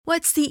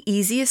What's the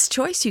easiest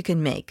choice you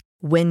can make?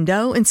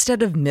 Window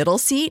instead of middle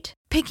seat?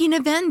 Picking a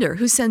vendor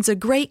who sends a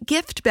great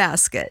gift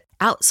basket?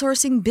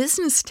 Outsourcing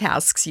business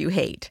tasks you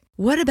hate?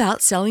 What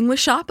about selling with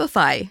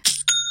Shopify?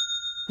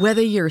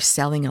 Whether you're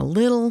selling a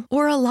little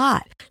or a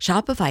lot,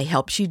 Shopify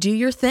helps you do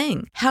your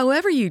thing,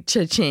 however you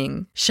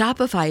cha-ching.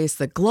 Shopify is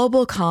the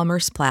global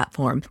commerce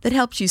platform that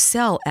helps you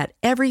sell at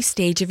every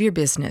stage of your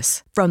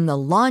business. From the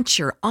launch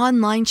your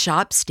online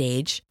shop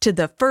stage to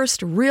the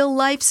first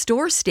real-life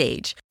store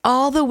stage,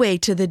 all the way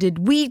to the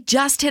did we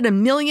just hit a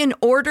million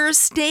orders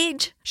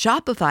stage.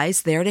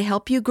 Shopify's there to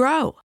help you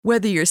grow.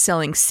 Whether you're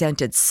selling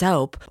scented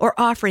soap or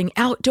offering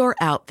outdoor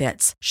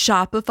outfits,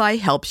 Shopify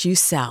helps you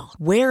sell.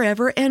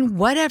 Wherever and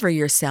whatever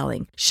you're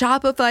selling,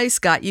 Shopify's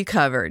got you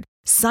covered.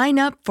 Sign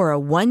up for a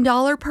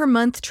 $1 per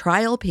month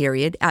trial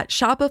period at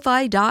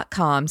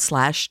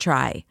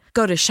shopify.com/try.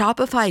 Go to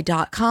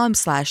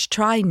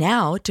shopify.com/try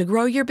now to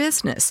grow your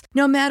business,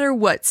 no matter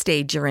what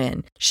stage you're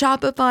in.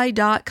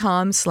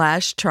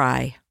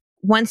 Shopify.com/try.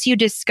 Once you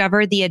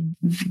discover the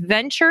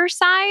adventure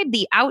side,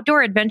 the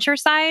outdoor adventure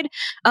side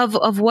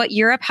of what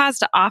Europe has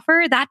to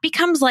offer, that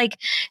becomes like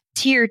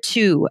tier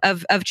 2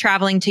 of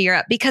traveling to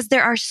Europe, because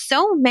there are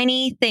so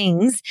many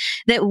things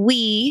that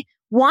we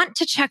want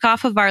to check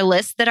off of our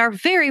list that are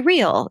very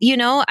real. You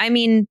know, I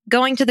mean,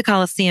 going to the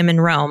Colosseum in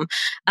Rome,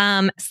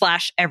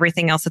 /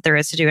 everything else that there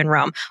is to do in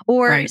Rome,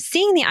 or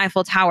seeing the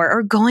Eiffel Tower,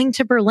 or going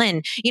to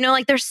Berlin. You know,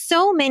 like there's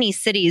so many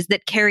cities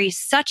that carry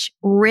such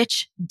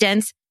rich,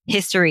 dense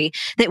history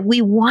that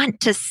we want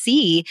to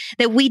see,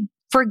 that we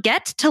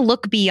forget to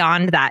look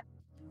beyond that.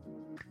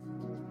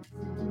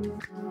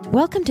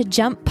 Welcome to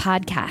Jump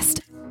Podcast.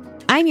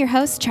 I'm your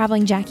host,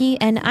 Traveling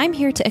Jackie, and I'm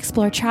here to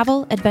explore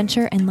travel,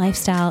 adventure, and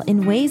lifestyle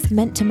in ways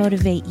meant to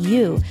motivate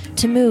you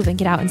to move and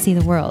get out and see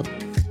the world.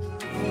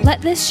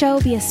 Let this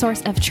show be a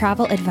source of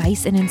travel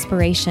advice and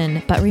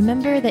inspiration, but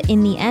remember that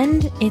in the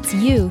end, it's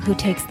you who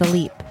takes the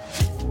leap.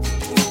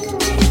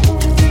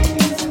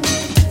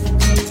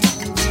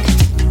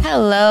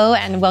 Hello,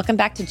 and welcome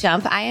back to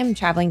Jump. I am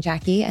Traveling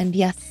Jackie, and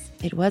yes,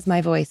 it was my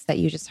voice that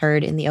you just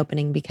heard in the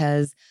opening,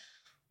 because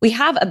we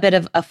have a bit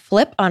of a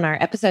flip on our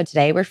episode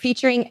today. We're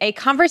featuring a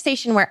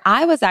conversation where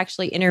I was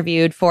actually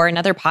interviewed for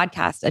another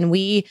podcast, and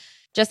we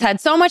just had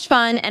so much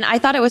fun, and I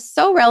thought it was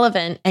so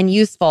relevant and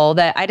useful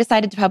that I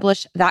decided to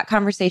publish that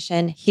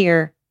conversation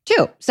here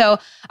too. So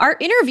our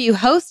interview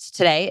host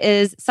today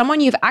is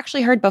someone you've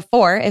actually heard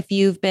before if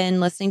you've been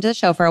listening to the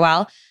show for a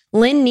while.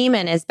 Lynn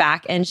Nieman is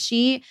back, and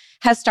she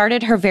has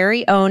started her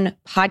very own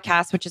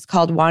podcast, which is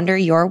called Wander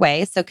Your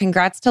Way. So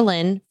congrats to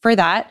Lynn for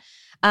that.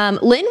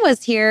 Lynn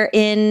was here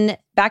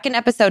back in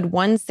episode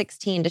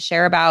 116 to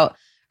share about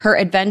her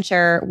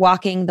adventure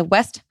walking the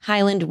West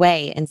Highland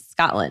Way in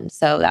Scotland.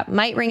 So that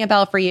might ring a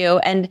bell for you.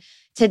 And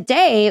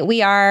today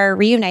we are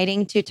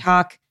reuniting to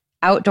talk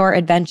outdoor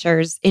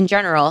adventures in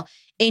general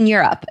in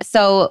Europe.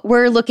 So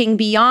we're looking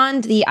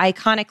beyond the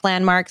iconic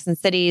landmarks and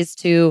cities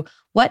to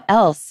what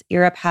else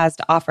Europe has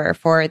to offer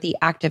for the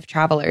active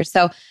travelers.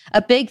 So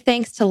a big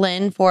thanks to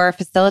Lynn for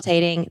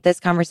facilitating this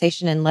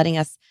conversation and letting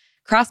us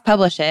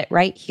cross-publish it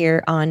right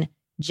here on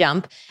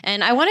Jump.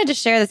 And I wanted to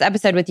share this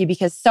episode with you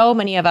because so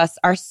many of us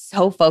are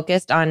so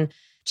focused on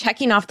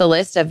checking off the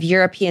list of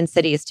European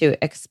cities to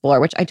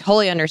explore, which I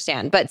totally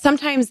understand. But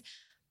sometimes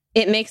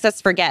it makes us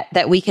forget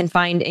that we can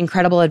find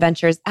incredible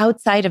adventures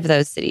outside of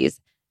those cities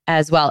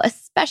as well,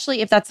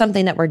 especially if that's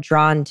something that we're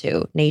drawn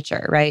to,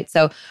 nature, right?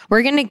 So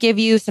we're going to give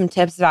you some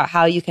tips about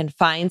how you can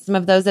find some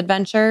of those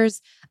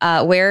adventures,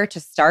 where to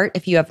start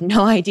if you have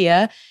no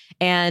idea,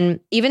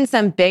 and even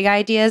some big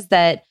ideas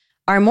that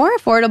are more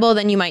affordable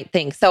than you might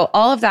think. So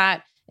all of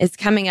that is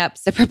coming up.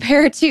 So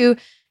prepare to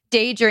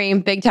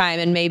daydream big time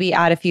and maybe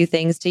add a few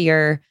things to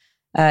your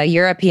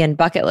European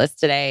bucket list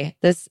today.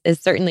 This is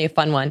certainly a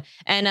fun one.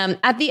 And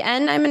at the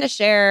end, I'm going to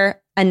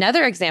share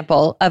another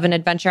example of an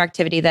adventure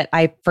activity that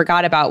I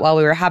forgot about while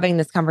we were having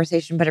this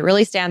conversation, but it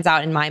really stands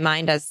out in my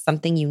mind as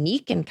something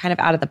unique and kind of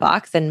out of the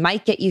box and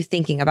might get you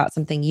thinking about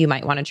something you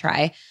might want to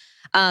try.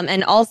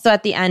 And also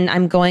at the end,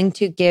 I'm going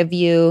to give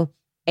you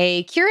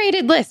a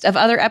curated list of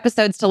other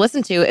episodes to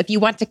listen to if you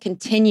want to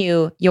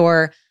continue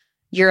your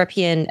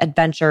European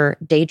adventure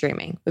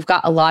daydreaming. We've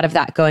got a lot of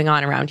that going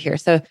on around here.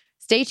 So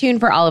stay tuned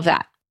for all of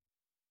that.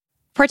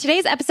 For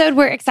today's episode,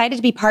 we're excited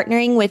to be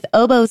partnering with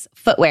Oboz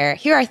Footwear.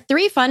 Here are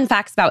 3 fun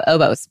facts about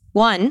Oboz.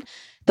 1,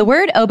 the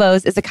word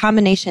Oboz is a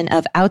combination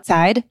of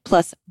outside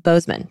plus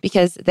Bozeman,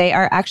 because they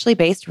are actually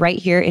based right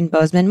here in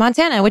Bozeman,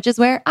 Montana, which is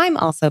where I'm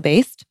also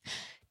based.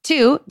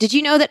 2, did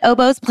you know that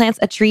Oboz plants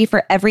a tree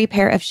for every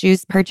pair of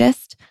shoes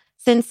purchased?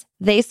 Since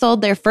they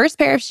sold their first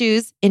pair of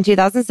shoes in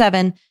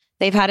 2007,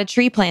 they've had a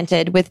tree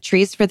planted with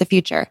Trees for the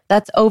Future.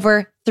 That's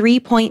over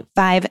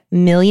 3.5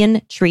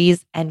 million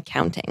trees and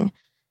counting.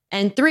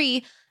 And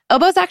 3,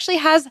 Oboz actually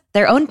has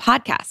their own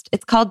podcast.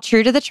 It's called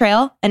True to the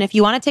Trail. And if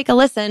you want to take a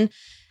listen,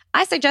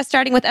 I suggest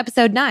starting with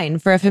episode 9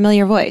 for a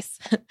familiar voice.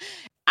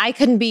 I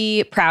couldn't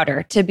be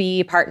prouder to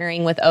be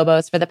partnering with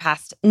Oboz for the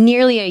past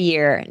nearly a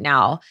year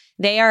now.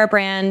 They are a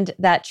brand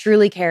that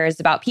truly cares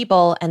about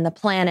people and the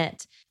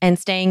planet and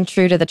staying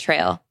true to the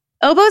trail.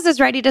 Oboz is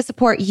ready to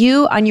support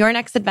you on your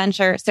next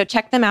adventure, so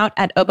check them out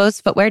at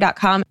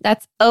obozfootwear.com.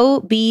 That's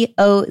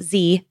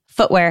OBOZ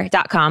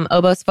footwear.com,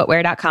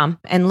 obozfootwear.com,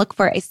 and look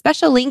for a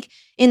special link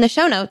in the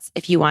show notes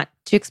if you want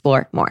to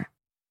explore more.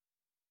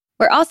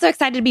 We're also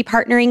excited to be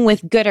partnering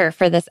with Goodr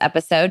for this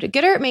episode.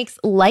 Goodr makes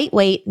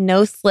lightweight,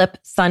 no-slip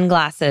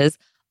sunglasses,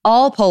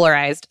 all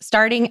polarized,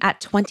 starting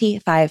at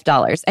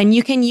 $25. And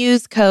you can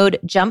use code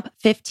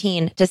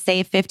JUMP15 to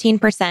save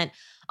 15%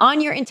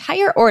 on your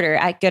entire order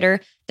at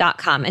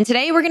Goodr.com. And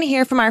today we're going to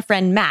hear from our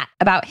friend Matt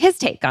about his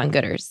take on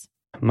Goodrs.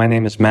 My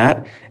name is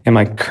Matt, and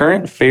my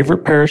current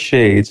favorite pair of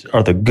shades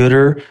are the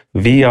Goodr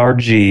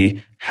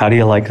VRG How Do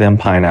You Like Them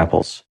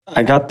Pineapples.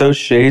 I got those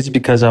shades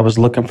because I was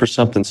looking for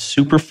something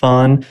super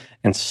fun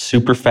and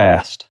super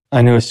fast.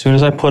 I knew as soon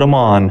as I put them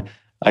on,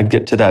 I'd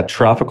get to that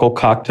tropical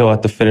cocktail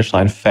at the finish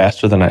line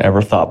faster than I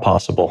ever thought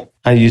possible.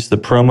 I used the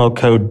promo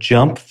code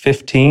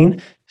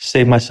JUMP15,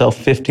 save myself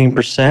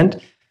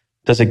 15%.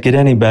 Does it get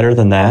any better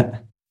than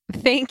that?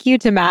 Thank you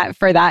to Matt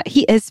for that.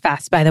 He is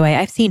fast, by the way.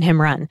 I've seen him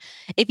run.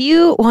 If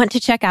you want to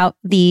check out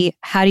the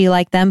How Do You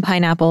Like Them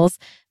Pineapples,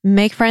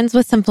 make friends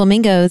with some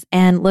flamingos,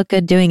 and look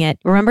good doing it,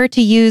 remember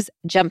to use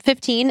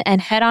JUMP15 and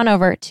head on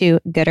over to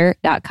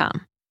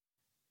Goodr.com.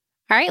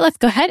 All right, let's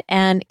go ahead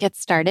and get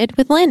started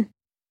with Lynn.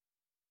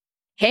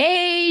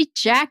 Hey,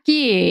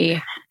 Jackie.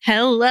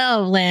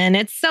 Hello, Lynn.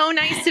 It's so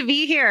nice to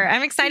be here.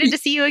 I'm excited to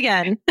see you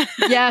again.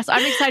 Yes,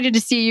 I'm excited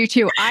to see you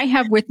too. I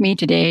have with me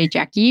today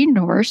Jackie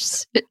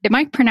Norse. Am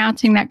I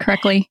pronouncing that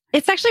correctly?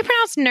 It's actually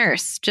pronounced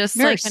nurse, just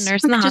like a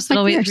nurse in the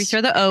hospital. Like we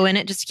throw the O in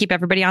it just to keep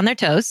everybody on their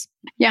toes.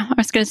 Yeah, I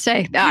was going to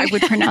say, I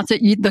would pronounce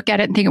it. You'd look at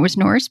it and think it was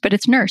Norse, but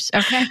it's nurse.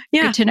 Okay,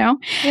 yeah. Good to know.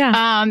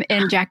 Yeah.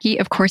 And Jackie,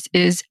 of course,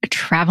 is a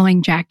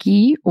Traveling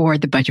Jackie, or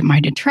the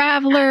Budget-Minded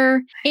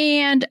Traveler,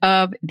 and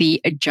of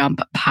the Jump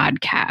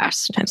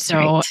podcast. That's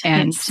right.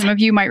 And some of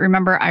you might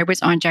remember I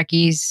was on Jump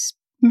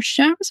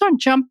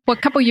a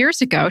couple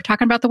years ago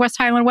talking about the West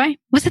Highland Way.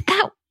 Was it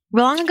that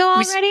long ago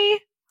already?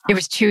 It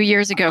was 2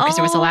 years ago because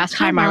it was the last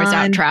time I was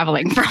out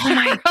traveling for oh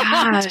my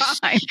gosh.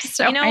 Time.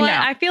 So you know what?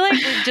 I feel like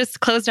we've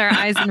just closed our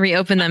eyes and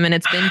reopened them, and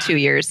it's been 2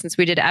 years since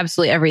we did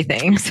absolutely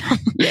everything. So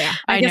yeah,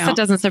 I guess it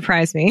doesn't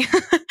surprise me.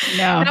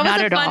 No,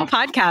 that was a fun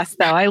podcast,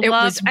 though. I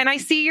love, and I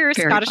see your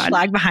Scottish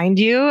flag behind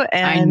you.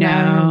 And I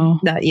know.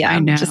 I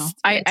know.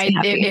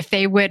 If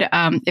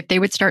they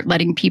would start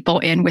letting people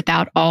in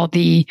without all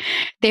they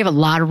have a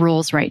lot of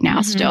rules right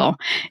now still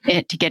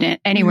to get in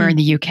anywhere in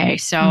the UK.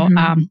 So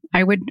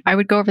I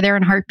would go over there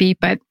in a heartbeat,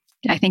 but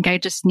I think I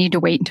just need to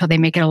wait until they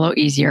make it a little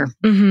easier.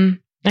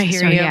 I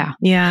hear you.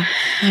 Yeah,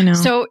 I know.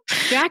 So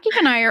Jackie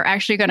and I are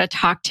actually going to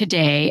talk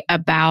today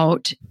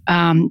about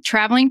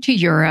traveling to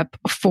Europe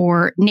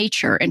for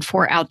nature and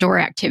for outdoor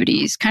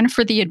activities, kind of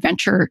for the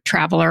adventure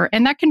traveler.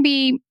 And that can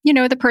be,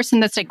 the person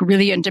that's like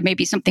really into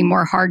maybe something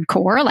more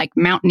hardcore, like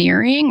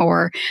mountaineering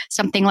or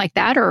something like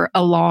that, or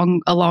a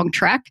long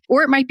trek.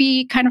 Or it might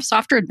be kind of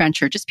softer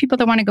adventure, just people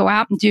that want to go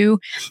out and do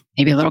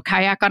maybe a little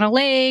kayak on a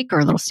lake, or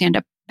a little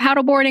stand-up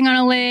paddleboarding on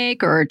a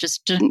lake, or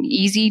just an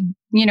easy,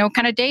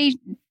 kind of day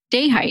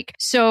hike.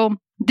 So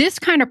this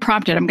kind of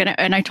prompted,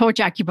 and I told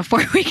Jackie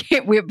before we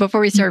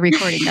started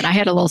recording that I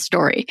had a little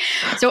story.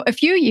 So a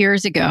few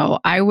years ago,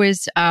 I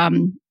was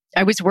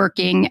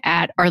working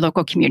at our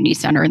local community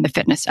center in the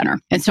fitness center.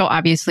 And so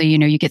obviously,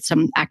 you get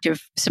some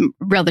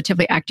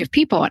relatively active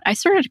people. And I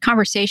started a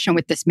conversation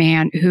with this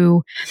man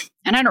who,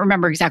 and I don't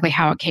remember exactly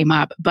how it came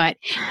up, but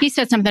he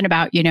said something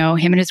about,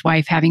 him and his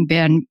wife having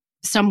been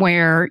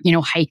somewhere,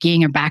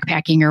 hiking or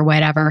backpacking or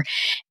whatever.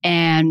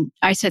 And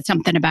I said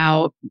something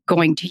about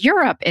going to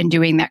Europe and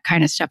doing that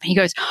kind of stuff. And he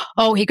goes,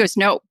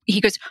 no,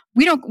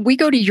 we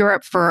go to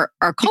Europe for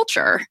our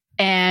culture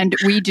and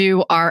we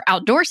do our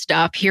outdoor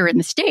stuff here in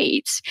the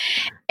States.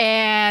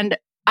 And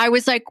I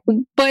was like,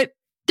 but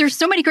there's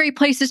so many great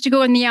places to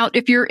go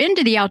if you're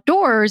into the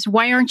outdoors,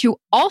 why aren't you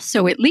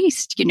also at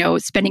least,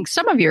 spending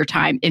some of your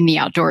time in the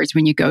outdoors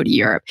when you go to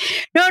Europe?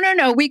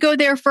 No, we go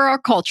there for our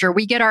culture.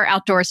 We get our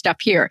outdoor stuff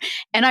here.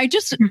 And I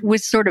just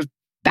was sort of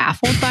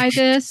baffled by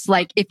this.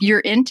 Like, if you're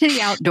into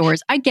the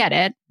outdoors, I get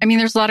it. I mean,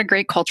 there's a lot of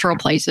great cultural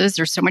places.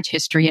 There's so much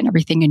history and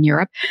everything in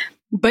Europe,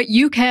 but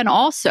you can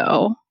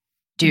also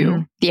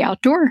do the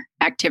outdoor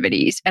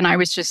activities. And I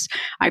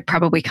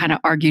probably kind of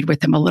argued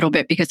with him a little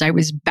bit because I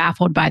was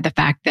baffled by the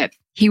fact that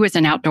he was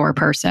an outdoor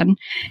person.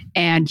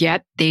 And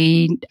yet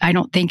I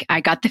don't think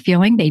I got the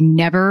feeling him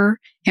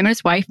and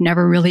his wife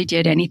never really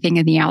did anything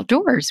in the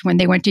outdoors when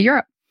they went to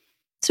Europe.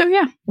 So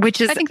yeah, I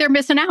think they're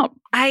missing out.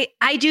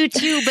 I do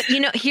too, but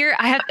here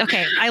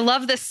I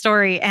love this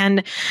story,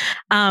 and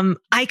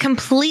I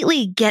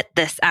completely get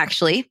this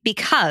actually,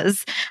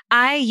 because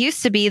I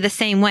used to be the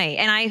same way,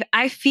 and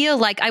I feel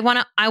like I want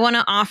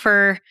to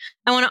offer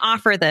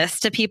this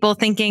to people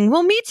thinking,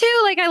 well, me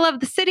too. Like, I love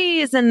the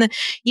cities and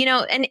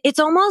and it's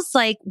almost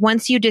like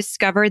once you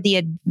discover the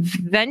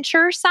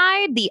adventure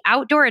side, the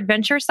outdoor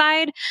adventure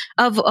side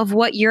of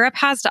what Europe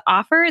has to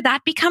offer,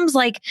 that becomes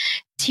like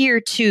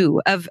tier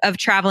 2 of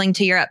traveling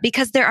to Europe,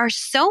 because there are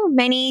so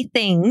many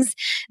things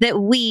that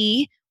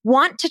we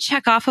want to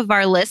check off of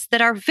our list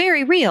that are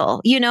very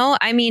real. You know,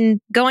 I mean,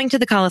 going to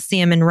the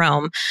Colosseum in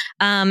Rome,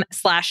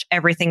 /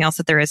 everything else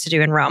that there is to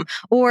do in Rome,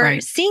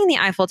 or seeing the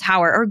Eiffel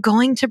Tower, or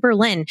going to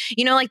Berlin.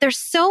 You know, like there's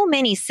so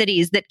many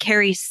cities that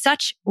carry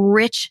such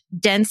rich,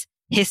 dense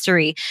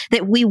history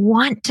that we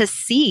want to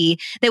see,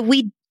 that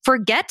we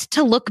forget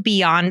to look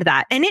beyond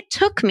that. And it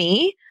took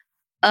me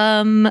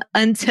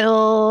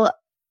until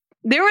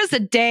there was a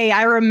day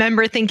I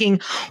remember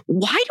thinking,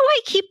 why do I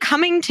keep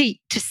coming to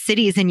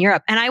cities in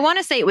Europe? And I want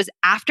to say it was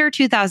after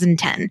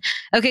 2010.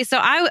 Okay, so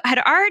I had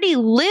already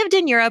lived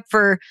in Europe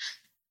for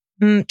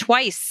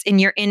twice in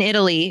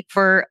Italy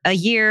for a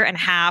year and a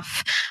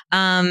half.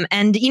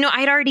 And, you know,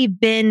 I'd already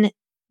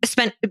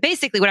spent,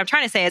 basically what I'm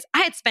trying to say is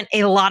I had spent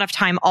a lot of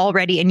time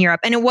already in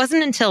Europe. And it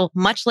wasn't until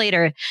much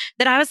later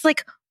that I was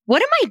like,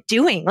 what am I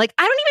doing? Like,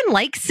 I don't even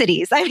like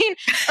cities. I mean,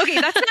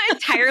 okay, that's not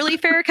entirely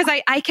fair because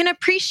I can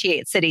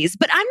appreciate cities,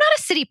 but I'm not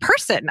a city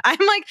person. I'm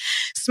like,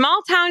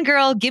 small town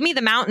girl, give me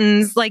the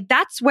mountains. Like,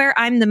 that's where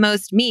I'm the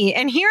most me.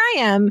 And here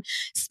I am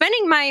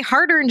spending my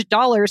hard-earned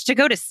dollars to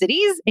go to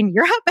cities in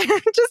Europe. And I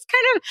just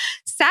kind of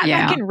sat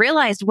back and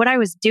realized what I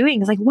was doing.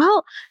 It's like,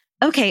 well,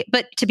 okay,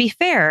 but to be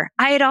fair,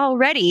 I had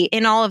already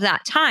in all of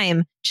that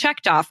time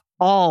checked off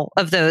all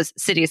of those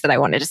cities that I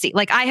wanted to see.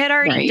 Like I had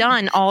already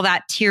done all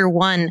that tier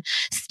 1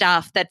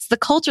 stuff. That's the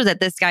culture that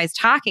this guy's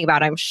talking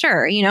about, I'm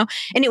sure, you know,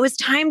 and it was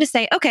time to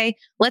say, okay,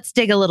 let's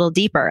dig a little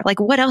deeper. Like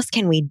what else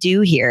can we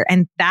do here?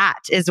 And that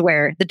is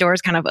where the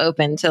doors kind of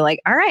open to like,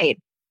 all right.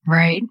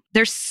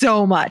 There's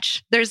so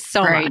much. There's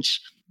so much.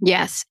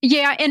 Yes.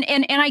 Yeah. And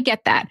I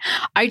get that.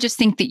 I just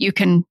think that you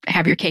can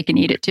have your cake and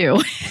eat it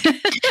too.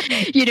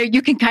 You know,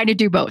 you can kind of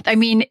do both. I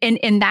mean,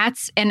 and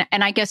that's, and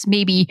I guess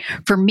maybe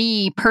for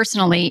me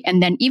personally,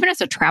 and then even as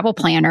a travel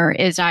planner,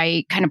 as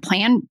I kind of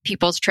plan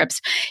people's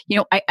trips, you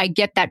know, I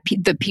get that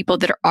the people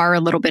that are a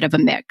little bit of a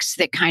mix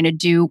that kind of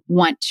do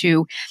want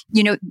to,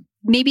 you know,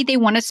 maybe they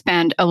want to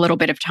spend a little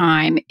bit of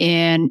time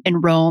in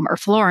Rome or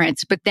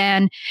Florence, but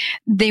then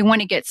they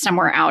want to get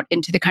somewhere out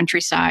into the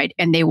countryside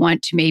and they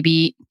want to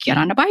maybe get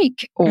on a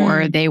bike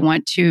or they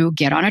want to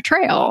get on a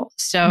trail.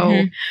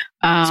 So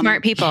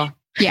smart people.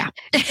 Yeah.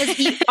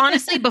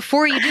 Honestly,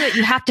 before you do it,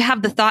 you have to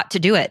have the thought to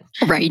do it.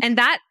 Right. And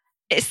that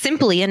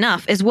simply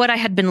enough is what I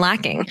had been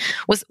lacking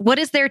was what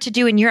is there to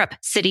do in Europe?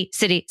 City.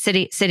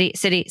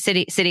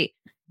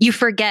 You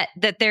forget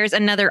that there's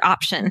another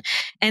option.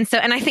 And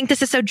I think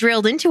this is so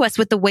drilled into us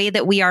with the way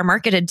that we are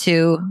marketed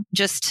to,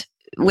 just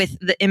with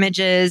the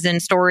images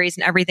and stories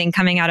and everything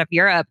coming out of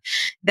Europe,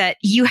 that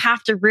you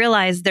have to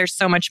realize there's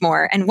so much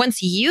more. And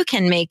once you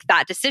can make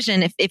that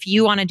decision, if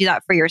you want to do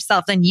that for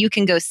yourself, then you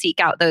can go seek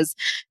out those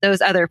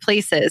other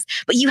places.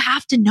 But you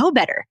have to know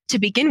better to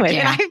begin with. Yeah.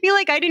 And I feel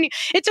like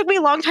it took me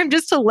a long time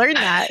just to learn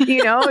that,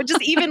 you know,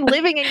 just even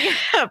living in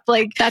Europe.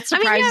 Like that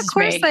surprises me. Of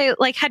course, I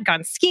like had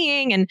gone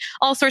skiing and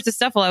all sorts of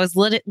stuff while I was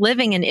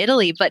living in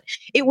Italy, but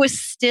it was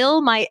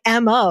still my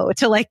MO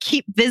to like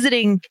keep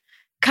visiting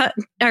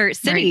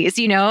cities,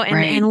 you know,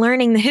 and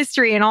learning the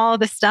history and all of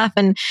this stuff.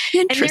 And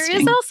there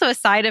is also a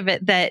side of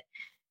it that,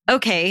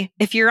 okay,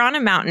 if you're on a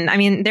mountain, I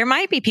mean, there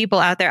might be people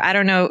out there, I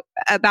don't know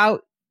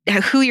about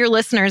who your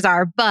listeners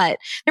are, but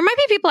there might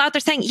be people out there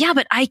saying, yeah,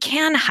 but I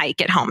can hike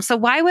at home. So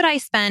why would I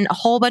spend a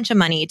whole bunch of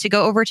money to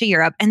go over to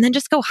Europe and then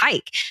just go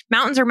hike?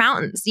 Mountains are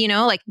mountains, you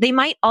know, like they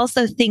might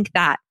also think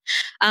that.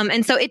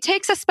 And so it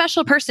takes a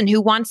special person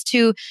who wants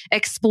to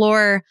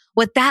explore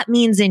what that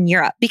means in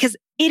Europe, because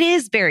it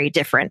is very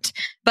different.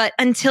 But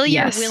until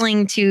you're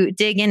willing to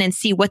dig in and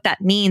see what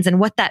that means and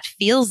what that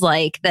feels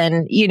like,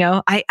 then, you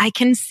know, I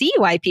can see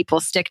why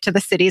people stick to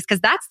the cities, because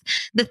that's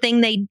the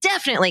thing they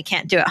definitely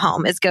can't do at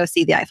home is go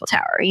see the Eiffel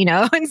Tower, you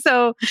know? And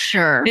so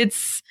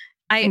it's,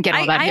 I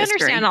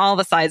understand all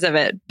the sides of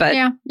it, but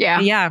yeah,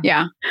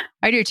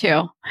 I do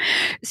too.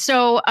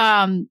 So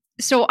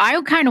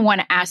I kind of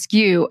want to ask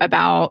you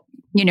about,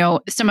 you know,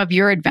 some of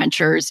your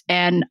adventures,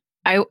 and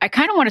I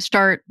kind of want to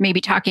start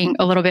maybe talking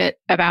a little bit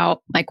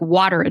about like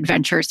water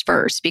adventures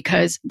first,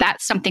 because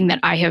that's something that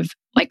I have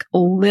like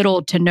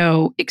little to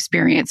no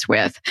experience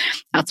with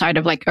outside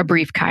of like a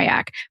brief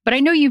kayak. But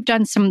I know you've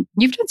done some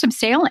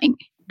sailing.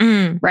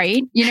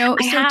 Right. You know,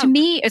 to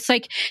me, it's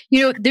like,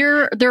 you know,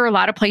 there are a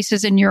lot of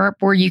places in Europe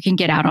where you can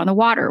get out on the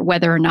water,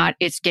 whether or not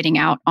it's getting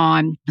out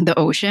on the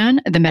ocean,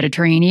 the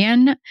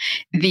Mediterranean,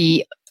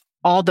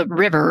 all the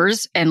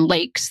rivers and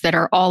lakes that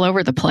are all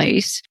over the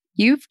place.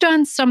 You've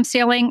done some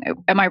sailing,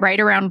 am I right,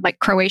 around like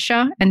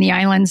Croatia and the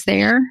islands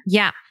there?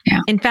 Yeah.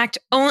 In fact,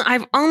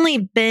 I've only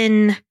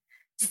been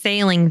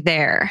sailing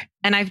there,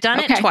 and I've done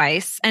it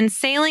twice. And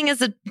sailing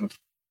is a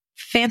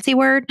fancy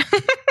word.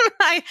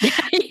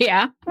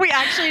 We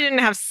actually didn't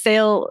have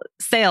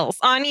sails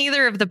on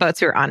either of the boats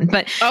we were on,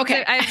 but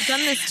I've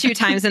done this 2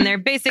 times, and they're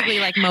basically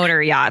like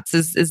motor yachts.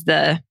 Is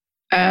the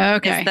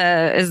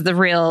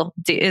real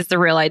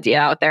idea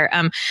out there.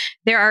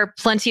 There are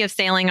plenty of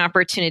sailing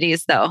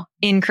opportunities though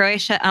in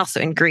Croatia, also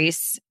in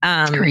Greece.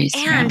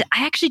 And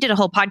I actually did a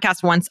whole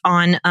podcast once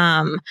on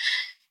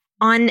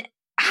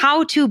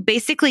how to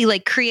basically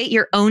like create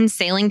your own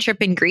sailing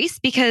trip in Greece,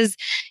 because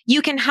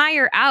you can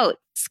hire out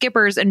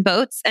skippers and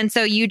boats. And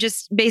so you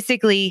just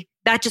basically,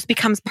 that just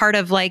becomes part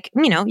of like,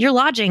 you know, your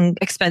lodging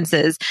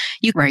expenses.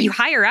 You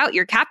hire out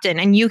your captain,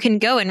 and you can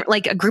go and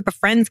like a group of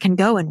friends can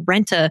go and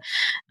rent a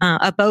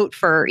boat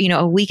for, you know,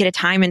 a week at a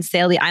time and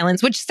sail the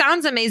islands, which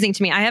sounds amazing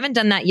to me. I haven't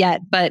done that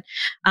yet, but,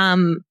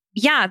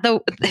 yeah,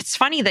 though it's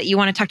funny that you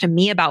want to talk to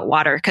me about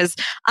water, because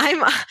I'm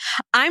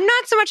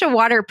not so much a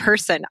water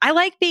person. I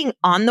like being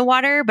on the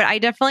water, but I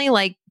definitely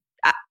like,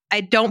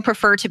 I don't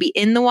prefer to be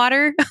in the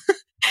water.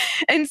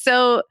 And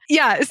so,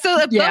 yeah,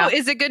 so a boat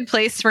is a good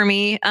place for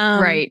me.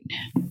 Right.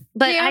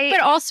 But but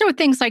also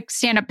things like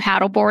stand-up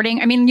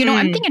paddleboarding. I mean, you know,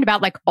 I'm thinking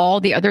about like all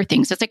the other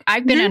things. It's like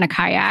I've been in a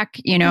kayak,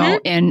 you know,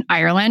 in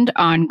Ireland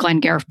on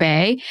Glengariff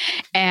Bay,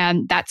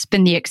 and that's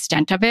been the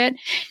extent of it.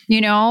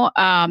 You know,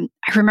 I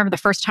remember the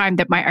first time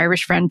that my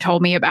Irish friend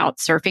told me about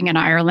surfing in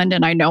Ireland,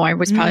 and I know I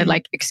was probably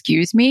like,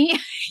 "Excuse me,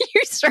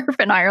 you surf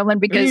in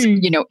Ireland?" Because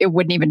you know, it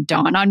wouldn't even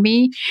dawn on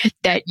me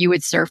that you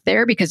would surf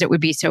there because it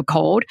would be so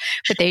cold.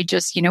 But they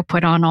just, you know,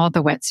 put on all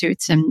the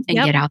wetsuits and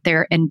get out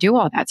there and do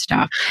all that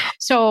stuff.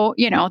 So,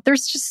 you know,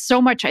 there's just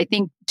so much, I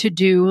think, to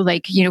do,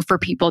 like, you know, for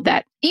people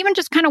that even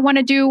just kind of want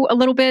to do a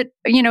little bit,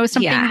 you know,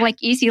 something like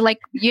easy, like,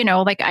 you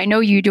know, like I know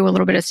you do a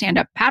little bit of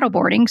stand-up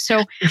paddleboarding.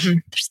 So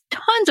there's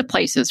tons of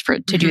places to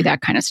do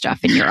that kind of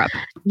stuff in Europe.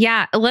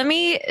 Yeah. Let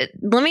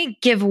me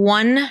give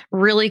one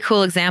really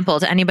cool example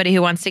to anybody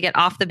who wants to get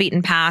off the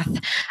beaten path.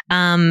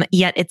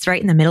 Yet it's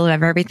right in the middle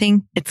of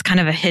everything. It's kind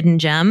of a hidden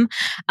gem.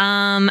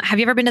 Have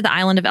you ever been to the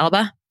island of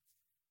Elba?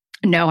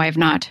 No, I have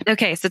not.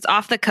 Okay. So it's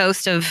off the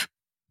coast of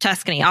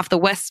Tuscany, off the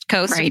west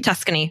coast of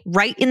Tuscany,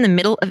 right in the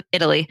middle of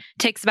Italy.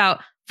 Takes about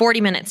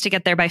 40 minutes to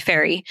get there by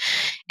ferry.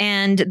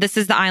 And this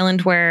is the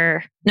island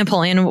where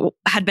Napoleon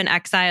had been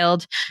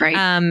exiled. Right.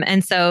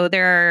 And so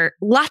there are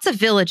lots of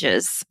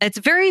villages. It's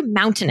a very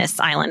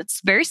mountainous island.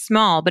 It's very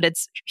small, but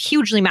it's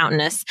hugely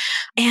mountainous.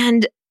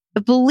 And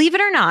believe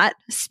it or not,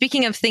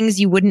 speaking of things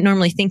you wouldn't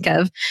normally think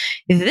of,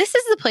 this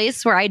is the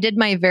place where I did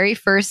my very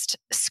first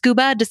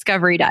scuba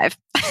discovery dive.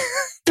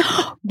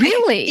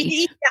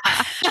 Really? Yeah,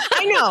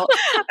 I know.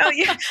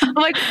 I'm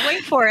like,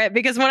 wait for it,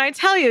 because when I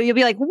tell you, you'll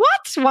be like,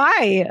 what?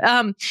 Why?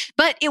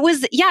 But it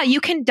was,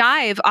 you can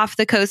dive off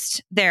the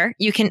coast there.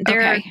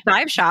 There are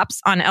dive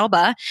shops on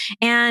Elba,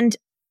 and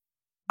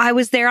I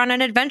was there on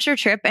an adventure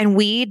trip, and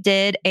we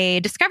did a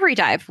discovery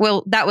dive.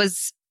 Well, that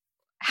was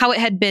how it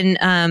had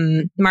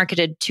been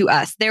marketed to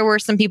us. There were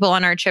some people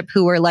on our trip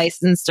who were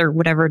licensed, or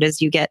whatever it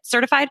is you get,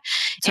 certified.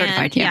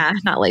 Yeah,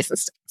 not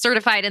licensed,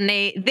 certified. And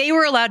they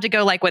were allowed to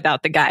go like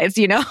without the guides,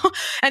 you know?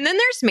 And then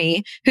there's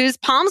me, whose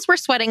palms were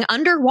sweating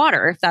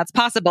underwater, if that's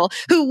possible,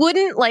 who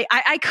wouldn't like,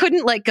 I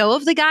couldn't let go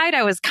of the guide.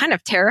 I was kind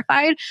of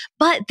terrified.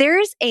 But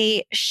there's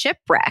a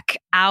shipwreck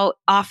out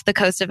off the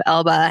coast of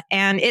Elba.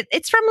 And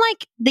it's from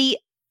like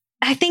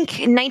I think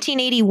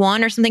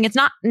 1981 or something. It's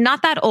not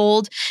that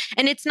old,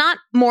 and it's not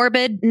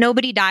morbid.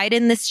 Nobody died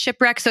in this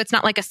shipwreck, so it's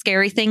not like a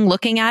scary thing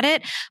looking at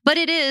it, but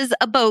it is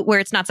a boat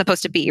where it's not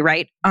supposed to be,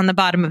 right? On the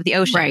bottom of the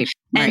ocean. Right.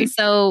 And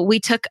so we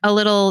took a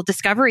little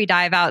discovery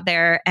dive out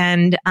there,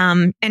 and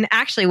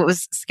actually what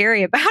was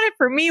scary about it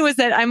for me was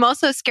that I'm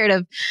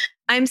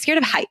scared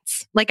of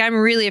heights. Like, I'm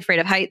really afraid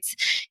of heights,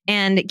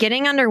 and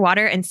getting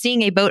underwater and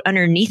seeing a boat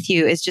underneath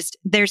you is just,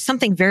 there's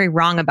something very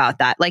wrong about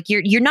that. Like,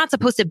 you're not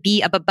supposed to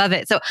be up above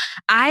it. So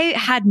I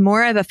had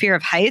more of a fear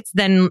of heights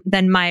than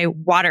my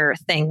water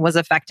thing was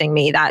affecting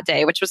me that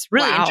day, which was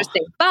really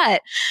interesting.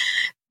 But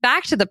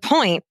back to the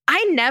point,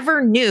 I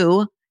never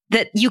knew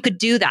that you could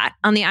do that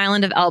on the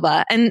island of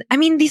Elba. And I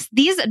mean,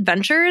 these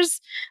adventures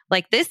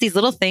like these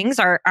little things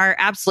are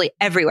absolutely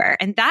everywhere.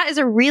 And that is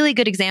a really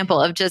good example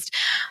of just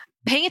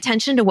paying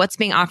attention to what's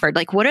being offered.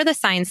 Like, what are the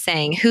signs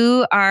saying?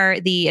 Who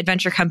are the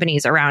adventure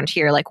companies around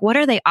here? Like, what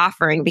are they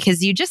offering?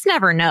 Because you just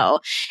never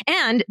know.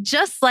 And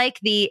just like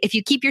if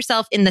you keep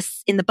yourself in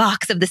the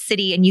box of the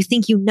city and you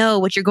think you know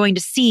what you're going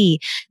to see,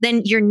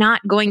 then you're not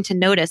going to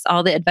notice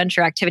all the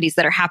adventure activities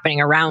that are happening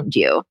around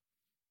you.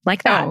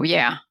 Like that. Oh,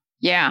 yeah.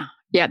 Yeah.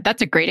 Yeah.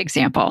 That's a great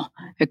example.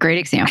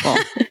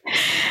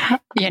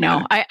 You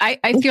know,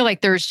 I feel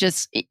like there's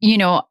just, you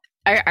know,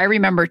 I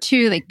remember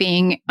too, like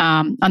being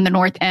on the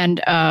north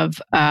end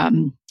of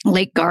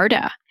Lake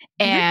Garda.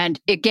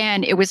 And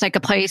again, it was like a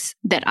place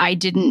that I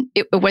didn't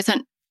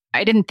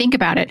think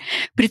about it,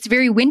 but it's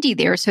very windy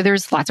there. So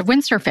there's lots of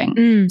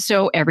windsurfing.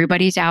 So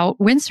everybody's out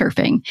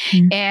windsurfing.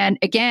 And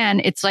again,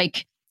 it's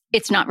like,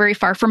 it's not very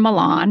far from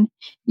Milan.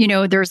 You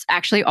know, there's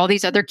actually all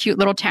these other cute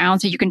little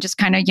towns that you can just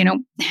kind of, you know,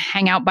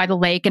 hang out by the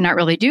lake and not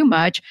really do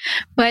much.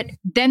 But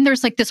then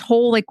there's like this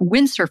whole like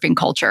windsurfing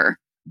culture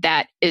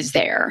that is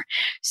there.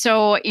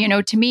 So, you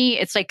know, to me,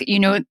 it's like, you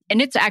know, and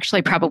it's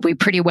actually probably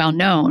pretty well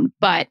known,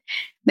 but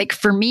like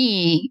for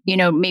me, you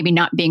know, maybe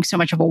not being so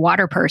much of a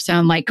water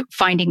person, like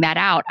finding that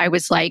out, I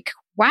was like,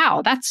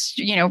 wow, that's,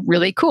 you know,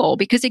 really cool.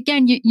 Because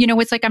again, you know,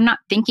 it's like, I'm not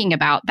thinking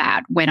about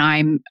that when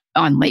I'm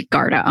on Lake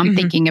Garda. I'm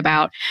thinking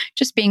about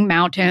just being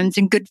mountains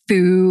and good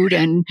food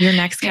and your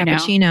next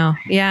cappuccino.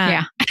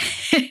 Yeah.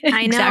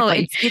 I know.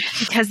 Exactly. It's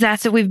because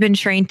that's what we've been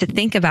trained to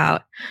think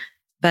about.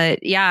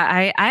 But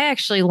yeah, I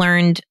actually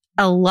learned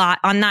a lot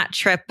on that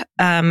trip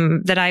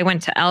that I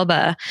went to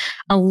Elba,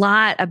 a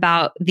lot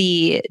about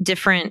the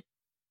different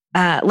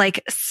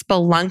like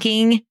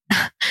spelunking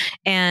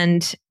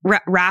and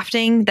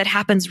rafting that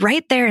happens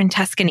right there in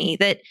Tuscany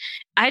that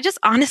I just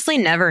honestly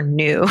never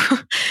knew.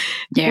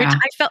 Yeah. Which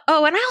I felt,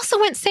 and I also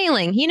went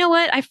sailing. You know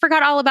what? I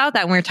forgot all about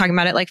that when we were talking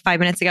about it like 5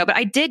 minutes ago, but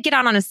I did get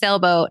out on a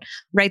sailboat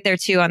right there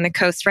too on the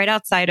coast, right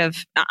outside of,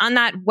 on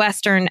that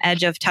western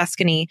edge of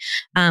Tuscany.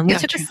 We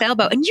took a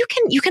sailboat and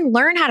you can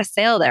learn how to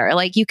sail there.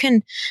 Like you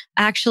can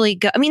actually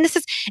go. I mean, this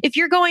is, if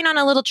you're going on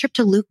a little trip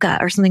to Lucca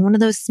or something, one of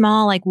those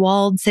small, like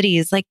walled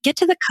cities, like get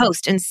to the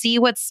coast and see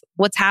what's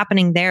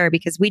happening there,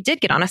 because we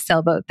did get on a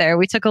sailboat there.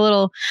 We took a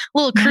little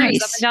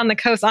cruise up and down the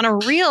coast on a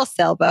real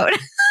sailboat.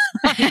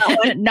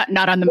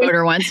 not on the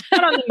motor ones.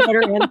 Not on the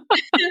motor ones.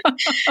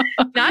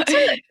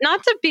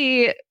 not to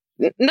be,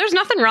 there's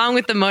nothing wrong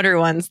with the motor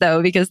ones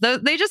though, because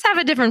they just have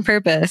a different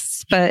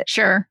purpose. But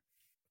sure.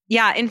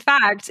 Yeah. In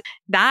fact,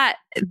 the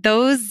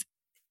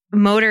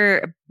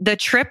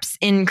trips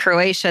in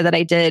Croatia that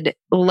I did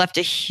left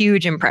a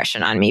huge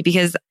impression on me,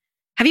 because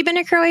have you been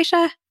to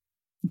Croatia?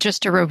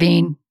 Just to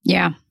Rovine.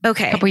 Yeah.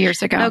 Okay. A couple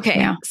years ago. Okay.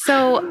 Yeah.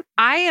 So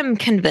I am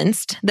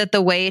convinced that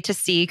the way to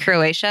see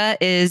Croatia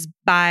is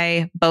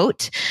by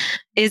boat,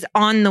 is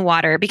on the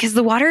water, because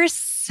the water is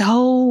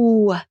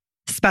so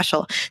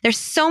special. There's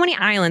so many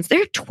islands.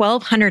 There are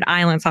 1,200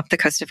 islands off the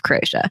coast of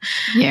Croatia.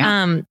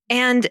 Yeah.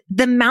 And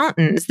the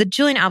mountains, the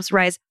Julian Alps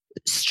rise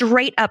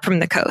straight up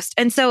from the coast.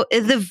 And so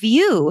the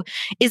view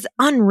is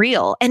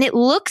unreal. And it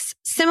looks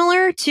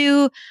similar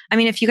to, I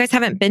mean, if you guys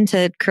haven't been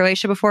to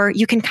Croatia before,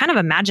 you can kind of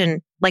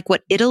imagine like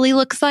what Italy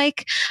looks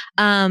like,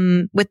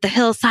 with the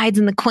hillsides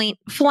and the quaint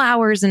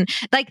flowers. And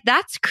like,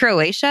 that's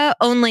Croatia,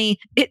 only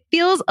it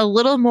feels a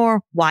little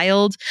more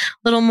wild, a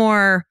little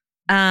more,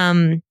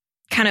 kind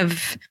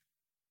of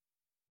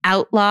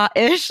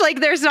outlaw-ish. Like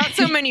there's not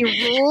so many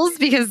rules,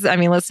 because I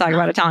mean, let's talk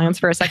about Italians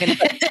for a second.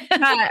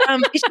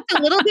 It's just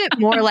a little bit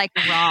more like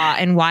raw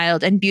and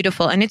wild and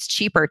beautiful, and it's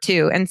cheaper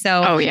too. And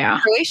so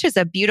Croatia is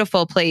a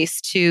beautiful place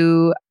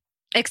to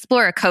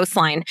explore a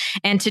coastline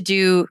and to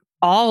do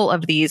all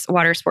of these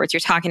water sports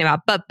you're talking about,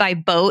 but by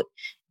boat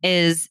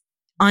is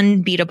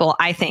unbeatable,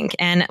 I think.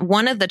 And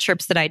one of the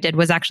trips that I did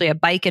was actually a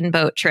bike and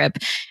boat trip.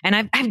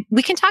 And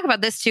we can talk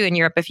about this too in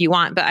Europe if you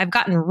want, but I've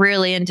gotten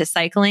really into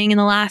cycling in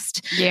the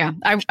last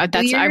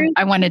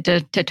I wanted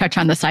to touch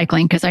on the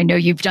cycling, because I know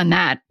you've done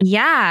that.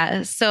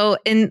 Yeah. So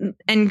in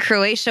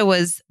Croatia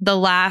was the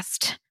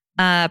last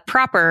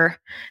proper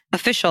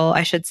official,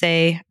 I should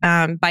say,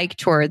 bike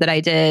tour that I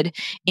did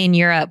in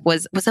Europe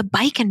was a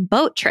bike and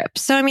boat trip.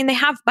 So, I mean, they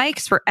have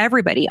bikes for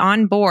everybody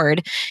on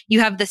board. You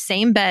have the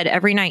same bed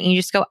every night and you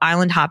just go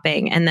island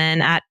hopping. And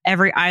then at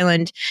every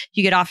island,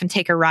 you get off and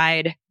take a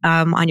ride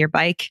on your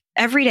bike.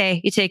 Every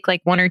day you take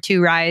like 1 or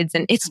 2 rides,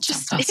 and it's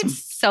just, awesome.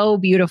 It's so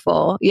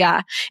beautiful.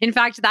 Yeah. In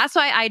fact, that's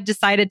why I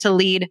decided to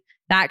lead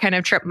that kind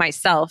of trip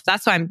myself.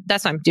 That's why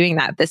I'm doing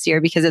that this year,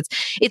 because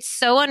it's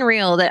so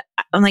unreal that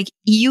I'm like,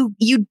 you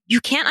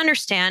can't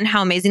understand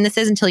how amazing this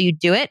is until you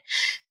do it.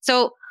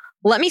 So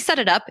let me set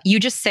it up. You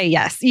just say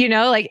yes. You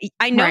know, like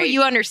I know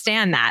you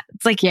understand that.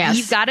 It's like,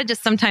 you've got to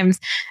just sometimes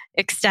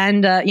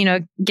extend,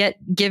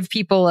 give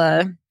people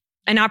an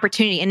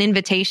opportunity, an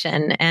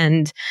invitation,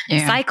 and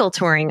cycle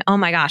touring. Oh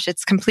my gosh,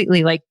 it's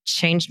completely like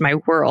changed my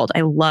world.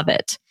 I love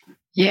it.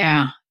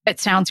 Yeah. It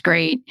sounds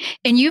great.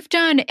 And you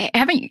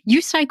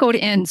cycled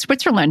in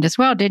Switzerland as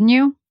well, didn't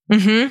you?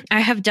 Mm-hmm. I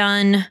have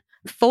done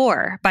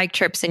 4 bike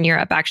trips in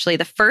Europe. Actually,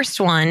 the first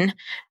one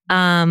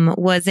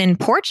was in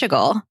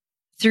Portugal,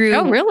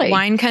 through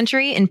wine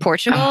country in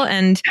Portugal.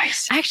 And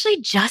nice. I actually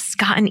just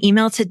got an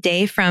email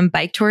today from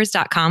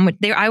biketours.com.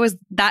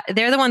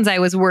 They're the ones I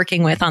was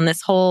working with on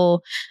this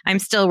whole, I'm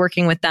still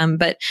working with them,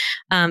 but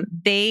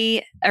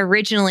they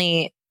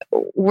originally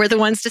were the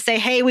ones to say,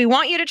 hey, we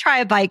want you to try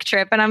a bike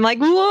trip. And I'm like,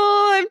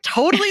 whoa, I'm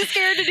totally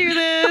scared to do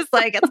this.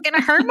 Like, it's going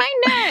to hurt my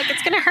neck.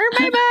 It's going to hurt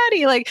my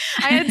body. Like,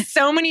 I had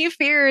so many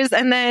fears.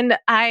 And then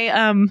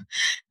I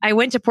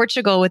went to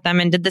Portugal with them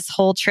and did this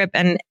whole trip.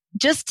 And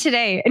just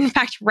today, in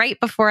fact, right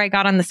before I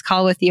got on this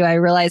call with you, I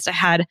realized I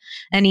had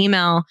an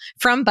email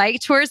from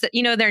Bike Tours, that,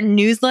 their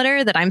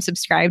newsletter that I'm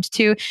subscribed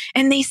to.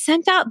 And they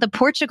sent out the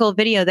Portugal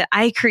video that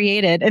I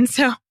created. And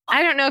so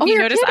I don't know if you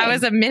noticed, I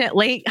was a minute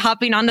late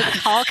hopping onto the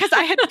call because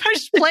I had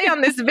pushed play on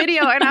this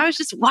video, and I was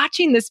just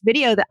watching this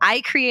video that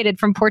I created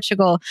from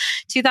Portugal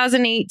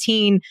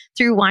 2018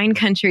 through wine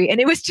country. And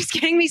it was just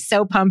getting me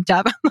so pumped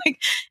up. I'm like,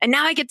 and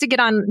now I get to get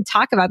on and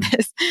talk about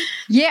this.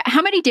 Yeah.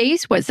 How many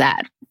days was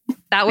that?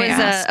 That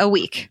was a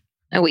week.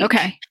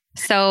 Okay.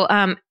 So,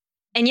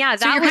 and yeah,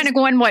 so you're kind of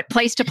going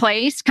place to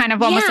place, kind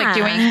of almost like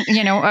doing,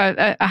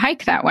 a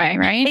hike that way,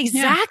 right?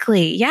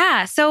 Exactly.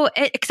 Yeah. So,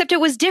 except it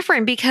was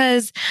different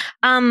because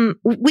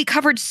we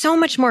covered so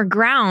much more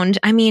ground.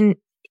 I mean,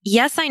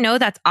 yes, I know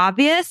that's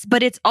obvious,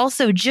 but it's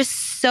also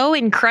just so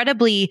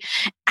incredibly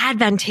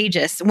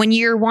advantageous when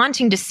you're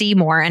wanting to see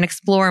more and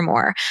explore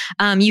more.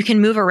 You can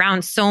move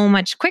around so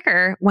much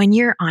quicker when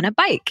you're on a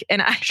bike.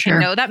 And I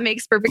know that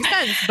makes perfect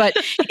sense, but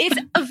it's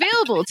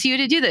available to you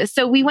to do this.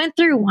 So we went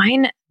through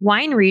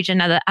wine region,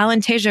 the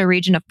Alentejo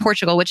region of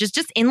Portugal, which is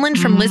just inland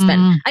from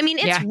Lisbon. I mean,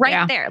 it's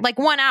right there, like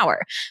 1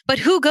 hour. But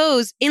who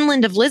goes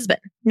inland of Lisbon?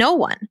 No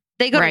one.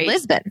 They go to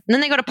Lisbon and then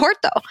they go to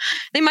Porto.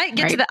 They might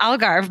get to the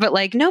Algarve, but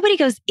like nobody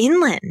goes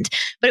inland.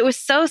 But it was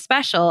so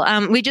special.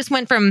 We just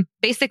went from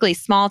basically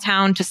small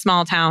town to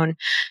small town,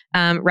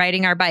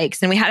 riding our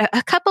bikes. And we had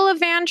a couple of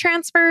van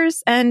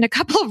transfers and a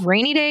couple of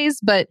rainy days,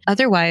 but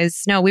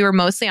otherwise, no, we were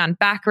mostly on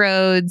back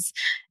roads.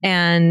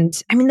 And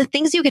I mean, the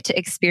things you get to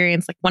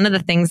experience, like one of the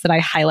things that I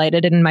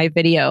highlighted in my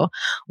video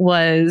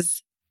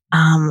was,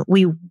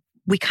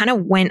 we kind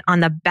of went on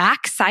the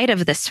back side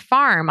of this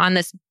farm on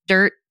this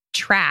dirt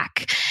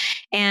track.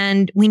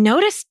 And we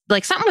noticed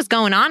like something was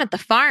going on at the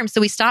farm. So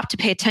we stopped to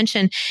pay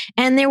attention.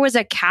 And there was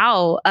a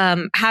cow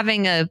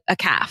having a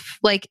calf.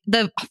 Like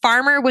the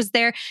farmer was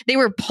there. They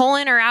were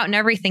pulling her out and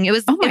everything. It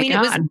was,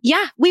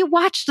 we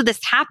watched this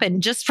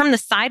happen just from the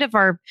side of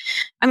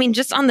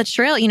just on the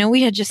trail.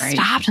 We had just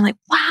stopped and like,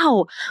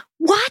 wow,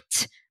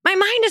 what? My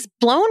mind is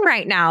blown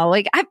right now.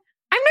 Like I've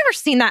never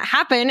seen that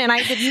happen. And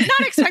I did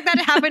not expect that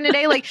to happen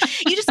today. Like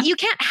you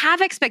can't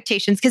have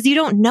expectations because you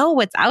don't know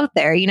what's out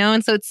there,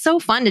 And so it's so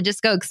fun to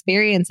just go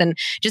experience and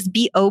just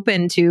be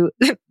open to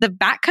the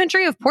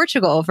backcountry of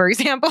Portugal, for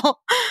example.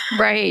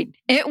 Right.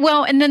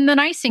 And then the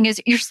nice thing is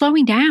you're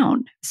slowing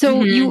down.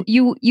 So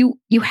you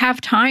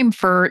have time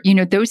for,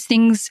 those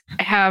things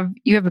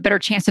you have a better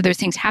chance of those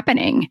things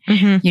happening,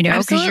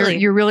 because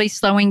you're really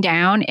slowing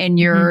down and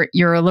you're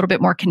a little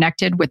bit more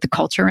connected with the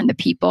culture and the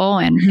people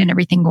and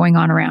everything going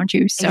on around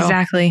you. So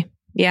exactly.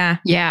 Yeah.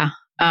 Yeah.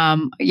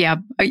 I'm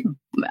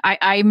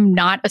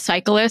not a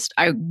cyclist.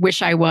 I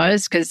wish I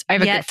was because I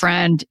have a good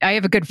friend. I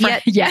have a good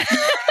friend. Yeah.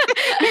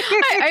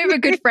 I have a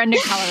good friend in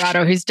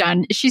Colorado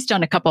she's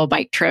done a couple of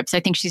bike trips. I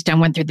think she's done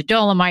one through the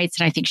Dolomites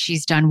and I think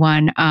she's done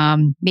one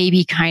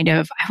maybe kind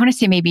of, I want to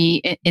say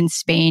maybe in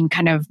Spain,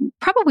 kind of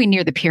probably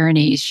near the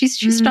Pyrenees.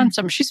 She's done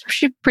some, she's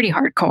pretty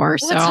hardcore.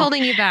 What's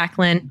holding you back,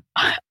 Lynn?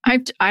 I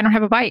don't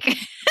have a bike.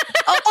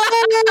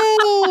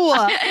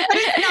 Oh, that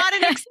is not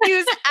an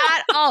excuse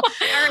at all.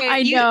 All right,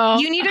 I know.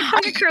 You need to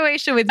come to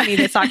Croatia with me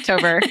this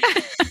October.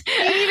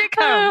 You need to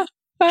come.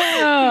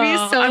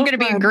 I'm going to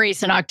be in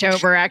Greece in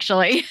October,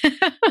 actually.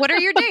 What are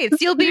your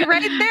dates? You'll be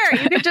right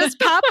there. You can just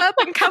pop up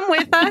and come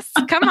with us.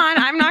 Come on.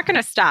 I'm not going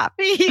to stop.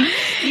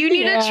 You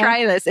need to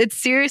try this.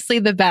 It's seriously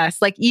the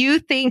best. Like you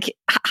think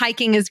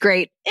hiking is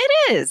great.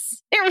 It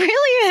is. It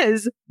really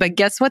is. But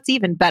guess what's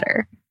even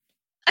better?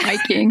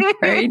 Hiking,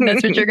 right?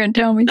 That's what you're going to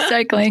tell me.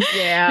 Cycling.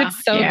 Yeah.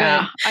 It's so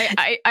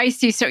good. I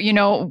see. So,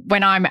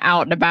 when I'm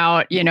out and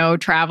about,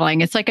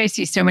 traveling, it's like I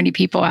see so many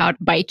people out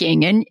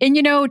biking and,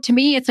 to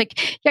me, it's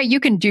like, yeah, you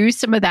can do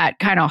some of that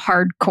kind of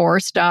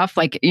hardcore stuff.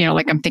 Like,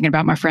 like I'm thinking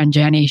about my friend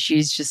Jenny.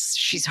 She's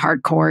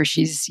hardcore.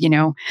 She's,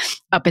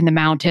 up in the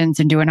mountains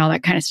and doing all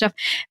that kind of stuff.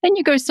 Then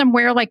you go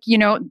somewhere like,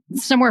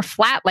 somewhere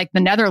flat, like the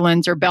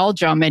Netherlands or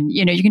Belgium. And,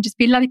 you can just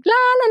be like, la,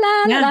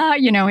 la, la,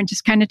 la, and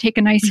just kind of take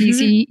a nice,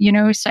 easy,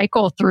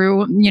 cycle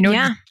through,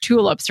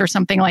 tulips or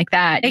something like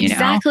that.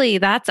 Exactly.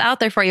 That's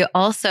out there for you.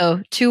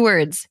 Also, 2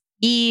 words,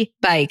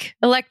 e-bike,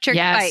 electric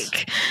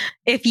bike.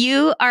 If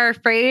you are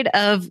afraid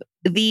of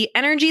the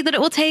energy that it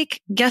will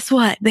take, guess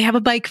what? They have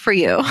a bike for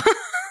you.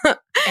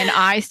 And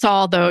I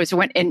saw those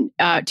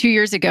 2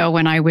 years ago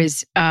when I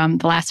was, the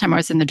last time I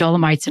was in the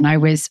Dolomites and I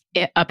was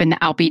up in the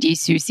Alpe di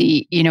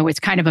Susi, it's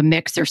kind of a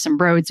mix. There's some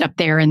roads up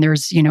there and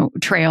there's,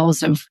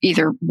 trails of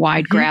either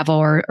wide gravel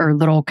or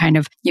little kind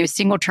of,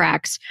 single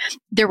tracks.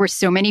 There were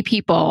so many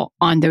people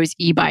on those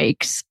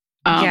e-bikes.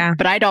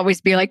 But I'd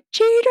always be like,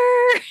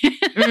 cheater.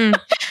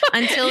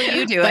 Until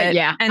you do it.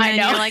 Yeah. And then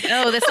you're like,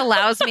 oh, this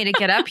allows me to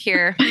get up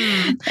here.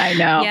 I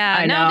know. Yeah.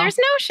 I know. No, there's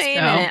no shame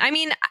in it. I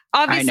mean,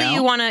 obviously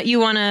you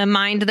want to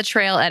mind the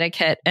trail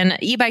etiquette and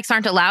e-bikes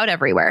aren't allowed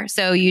everywhere.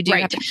 So you do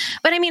have to,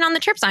 but I mean, on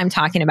the trips I'm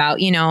talking about,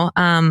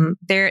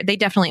 they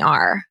definitely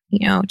are,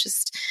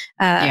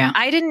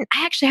 I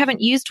actually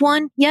haven't used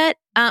one yet.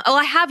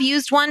 I have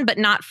used one, but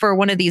not for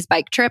one of these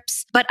bike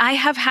trips. But I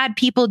have had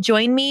people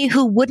join me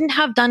who wouldn't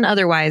have done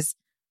otherwise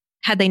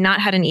had they not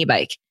had an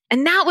e-bike.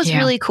 And that was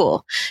really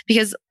cool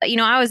because,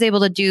 I was able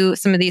to do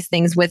some of these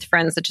things with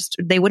friends that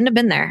they wouldn't have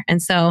been there.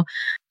 And so,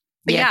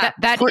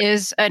 that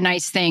is a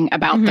nice thing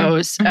about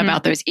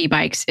those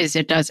e-bikes is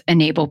it does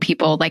enable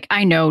people. Like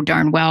I know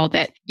darn well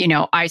that,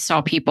 I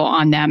saw people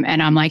on them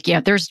and I'm like,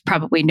 there's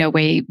probably no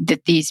way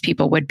that these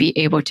people would be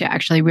able to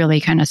actually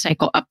really kind of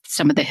cycle up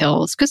some of the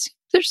hills because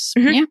there's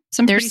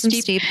some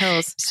steep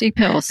hills. Steep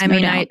hills. I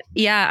mean,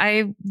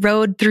 I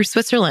rode through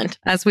Switzerland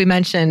as we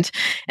mentioned,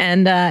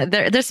 and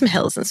there's some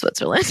hills in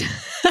Switzerland.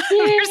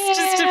 There's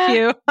just a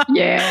few.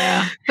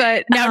 Yeah,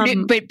 but now,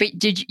 but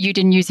you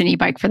didn't use an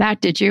e-bike for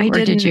that, did you?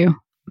 Did you?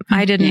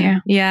 I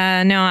didn't.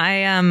 Yeah, no,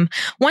 I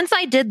once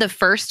I did the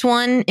first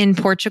one in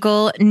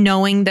Portugal,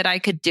 knowing that I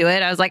could do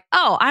it, I was like,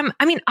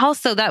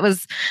 also that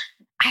was.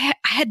 I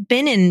had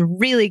been in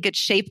really good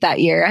shape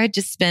that year. I had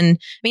just been,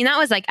 that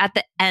was like at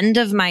the end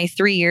of my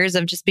 3 years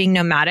of just being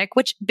nomadic,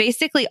 which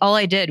basically all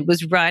I did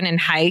was run and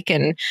hike.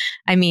 And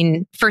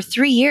for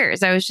 3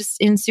 years, I was just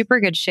in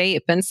super good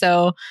shape. And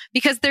so,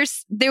 because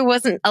there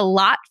wasn't a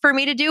lot for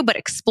me to do, but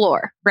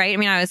explore, right?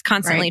 I was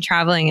constantly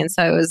traveling. And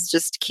so I was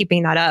just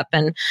keeping that up.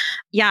 And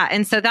yeah.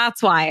 And so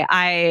that's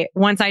why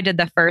once I did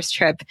the first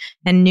trip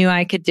and knew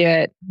I could do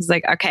it, I was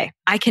like, okay,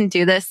 I can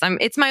do this.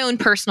 It's my own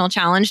personal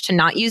challenge to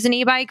not use an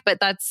e-bike, but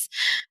I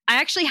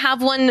actually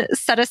have one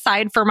set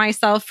aside for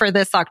myself for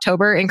this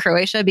October in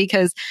Croatia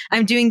because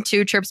I'm doing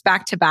 2 trips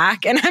back to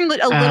back, and I'm a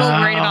little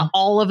worried about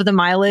all of the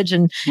mileage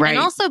and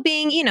also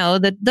being,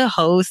 the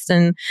host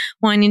and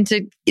wanting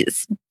to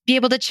be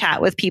able to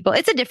chat with people.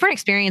 It's a different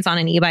experience on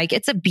an e-bike.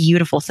 It's a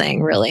beautiful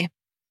thing, really.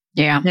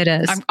 Yeah, it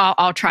is.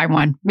 I'll try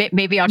one.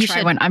 Maybe I'll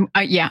try one. I'm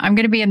going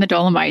to be in the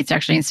Dolomites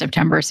actually in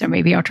September, so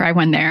maybe I'll try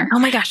one there. Oh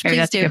my gosh, maybe please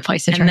that's do. A good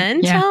place to try. And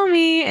then tell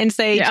me and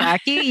say,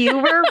 Jackie, you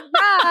were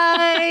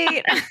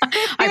right.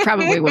 I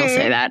probably will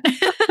say that.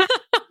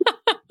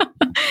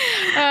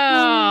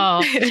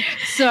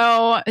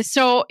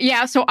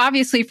 So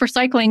obviously for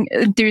cycling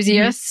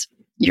enthusiasts,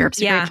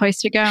 Europe's a great place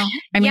to go.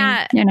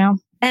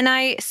 And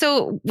I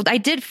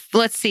did,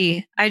 let's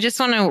see, I just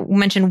want to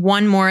mention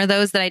one more of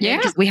those that I did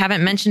because we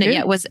haven't mentioned it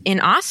yet, was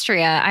in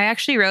Austria. I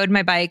actually rode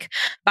my bike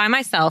by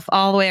myself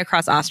all the way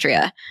across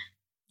Austria.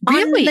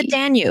 Really? On the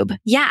Danube.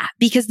 Yeah.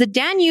 Because the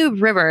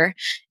Danube River,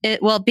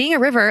 being a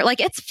river,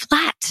 it's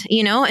flat,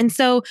 and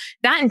so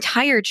that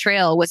entire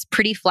trail was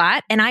pretty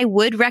flat. And I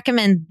would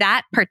recommend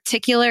that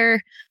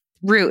particular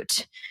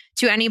route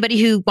to anybody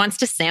who wants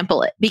to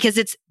sample it because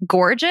it's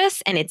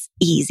gorgeous and it's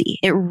easy.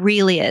 It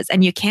really is.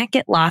 And you can't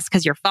get lost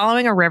because you're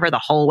following a river the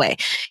whole way.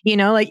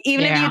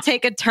 If you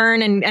take a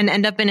turn and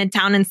end up in a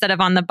town instead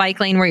of on the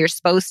bike lane where you're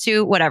supposed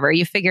to, whatever,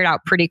 you figure it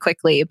out pretty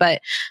quickly. But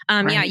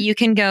you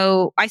can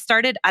go. I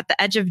started at the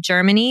edge of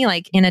Germany,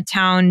 in a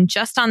town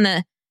just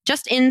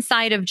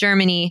inside of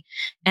Germany.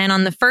 And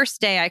on the first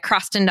day I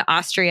crossed into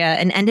Austria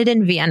and ended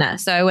in Vienna.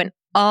 So I went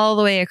all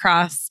the way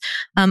across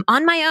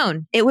on my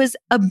own. It was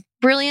a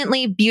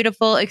brilliantly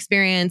beautiful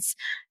experience,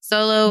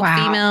 solo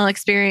female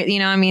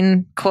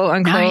experience, quote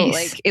unquote,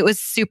 nice. It was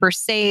super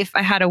safe.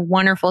 I had a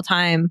wonderful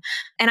time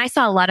and I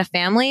saw a lot of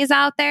families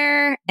out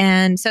there.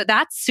 And so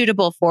that's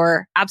suitable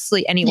for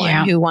absolutely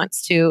anyone who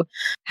wants to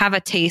have a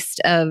taste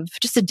of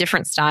just a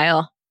different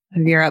style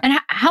of Europe. And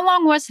how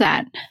long was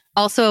that?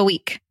 Also a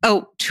week.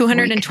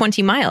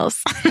 220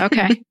 miles.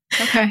 Okay.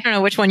 I don't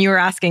know which one you were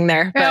asking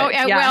there. But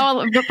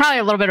Well, probably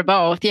a little bit of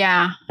both.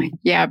 Yeah.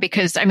 Yeah.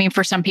 Because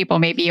for some people,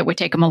 maybe it would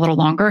take them a little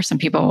longer. Some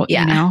people,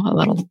 a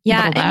little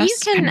less. And you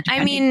can,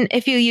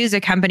 if you use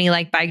a company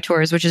like Bike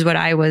Tours, which is what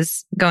I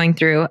was going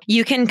through,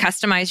 you can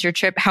customize your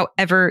trip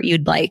however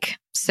you'd like.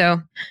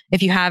 So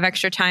if you have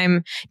extra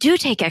time, do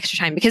take extra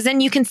time because then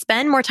you can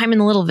spend more time in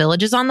the little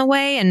villages on the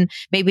way and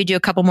maybe do a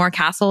couple more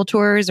castle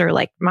tours or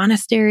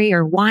monastery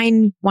or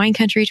wine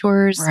country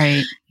tours.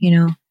 Right.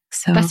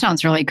 So that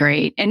sounds really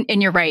great.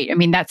 And you're right.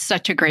 That's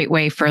such a great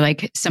way for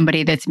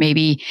somebody that's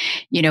maybe,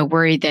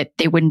 worried that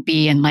they wouldn't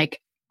be in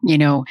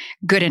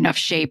good enough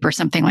shape or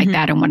something like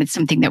that and wanted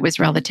something that was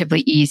relatively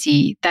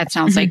easy. That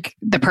sounds like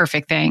the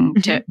perfect thing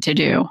to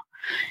do.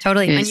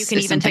 Totally. And you can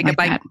even take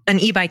an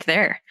e-bike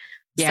there.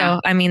 Yeah.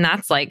 So,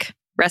 that's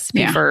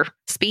recipe for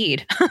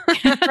speed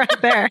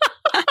right there.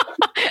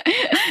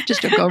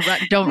 Just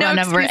don't run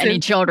over any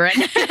children.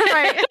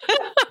 Right.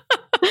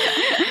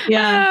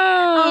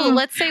 Yeah.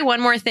 Let's say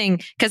one more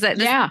thing because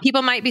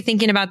people might be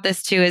thinking about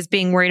this too as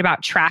being worried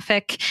about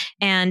traffic.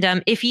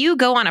 And if you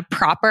go on a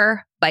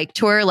proper bike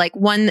tour,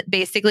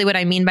 basically what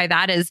I mean by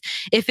that is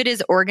if it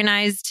is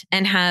organized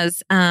and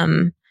has,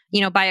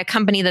 by a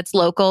company that's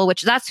local,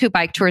 which that's who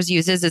Bike Tours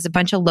uses, is a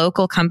bunch of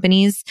local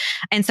companies.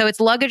 And so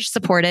it's luggage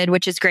supported,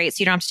 which is great.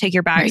 So you don't have to take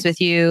your bags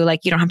with you.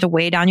 You don't have to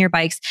weigh down your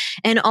bikes.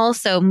 And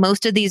also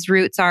most of these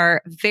routes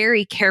are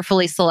very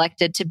carefully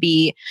selected to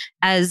be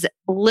as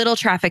little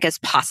traffic as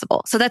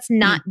possible. So that's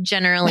not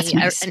generally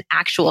an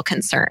actual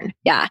concern.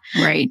 Yeah.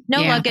 Right.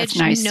 No luggage,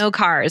 no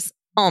cars.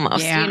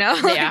 Almost, If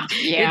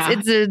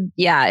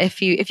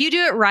you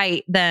do it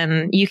right,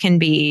 then you can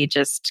be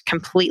just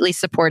completely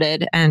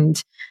supported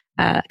and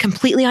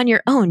completely on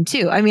your own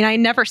too. I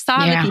never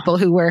saw the people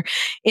who were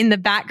in the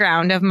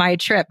background of my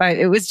trip.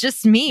 It was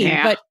just me,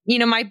 but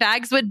my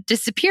bags would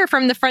disappear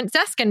from the front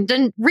desk and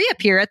didn't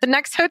reappear at the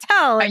next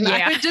hotel. And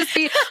I would just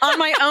be on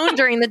my own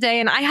during the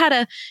day. And I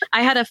had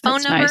a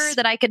phone number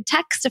that I could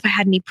text if I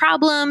had any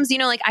problems,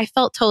 I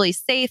felt totally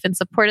safe and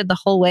supported the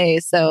whole way.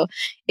 So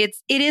it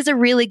is a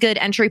really good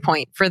entry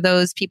point for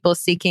those people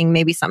seeking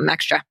maybe something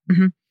extra.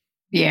 Mm-hmm.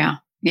 Yeah.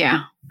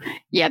 Yeah.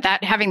 Yeah.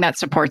 Having that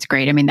support's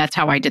great. That's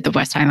how I did the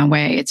West Highland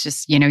Way. It's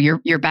just,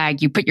 your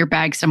bag, you put your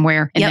bag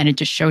somewhere and then it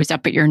just shows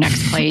up at your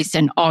next place.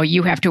 And all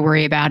you have to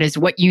worry about is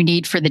what you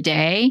need for the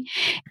day.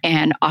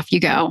 And off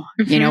you go,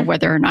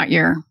 whether or not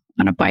you're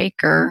on a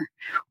bike or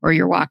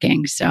you're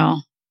walking. So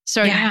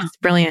it's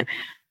brilliant.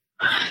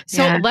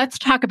 So let's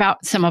talk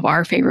about some of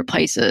our favorite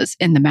places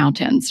in the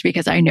mountains,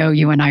 because I know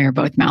you and I are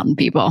both mountain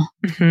people.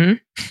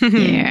 Mm-hmm.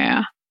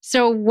 Yeah.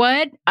 So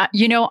what,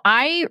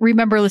 I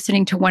remember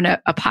listening to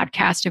a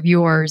podcast of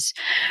yours.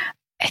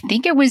 I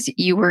think it was,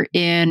 you were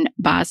in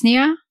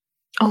Bosnia.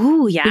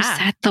 Oh yeah. You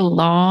sat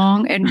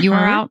and you were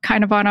out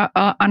kind of on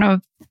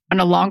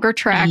a longer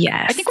trek.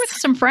 Yes. I think with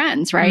some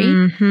friends, right?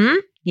 Mm-hmm.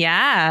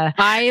 Yeah.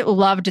 I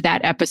loved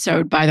that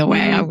episode, by the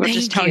way. I will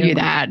just tell you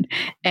that.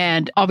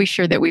 And I'll be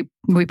sure that we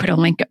put a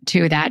link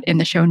to that in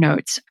the show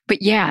notes.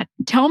 But yeah,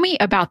 tell me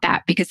about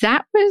that, because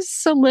that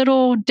was a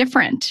little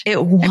different.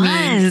 It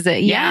was.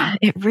 Yeah,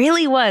 it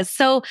really was.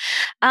 So,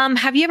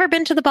 have you ever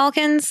been to the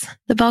Balkans,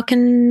 the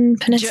Balkan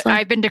Peninsula?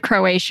 I've been to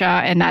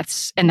Croatia, and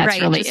that's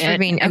right, really it.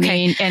 Slovenia. Okay. I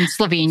mean, and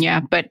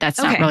Slovenia, but that's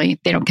not really,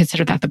 they don't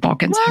consider that the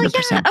Balkans 100%.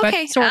 Yeah,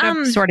 okay.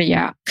 But sort of,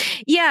 yeah.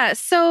 Yeah.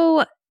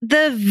 So,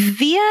 the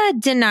Via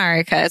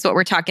Dinarica is what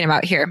we're talking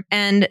about here.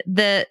 And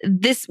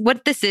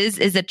what this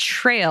is a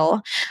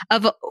trail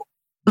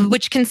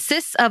which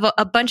consists of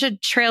a bunch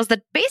of trails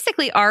that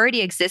basically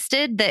already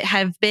existed that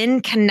have been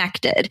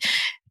connected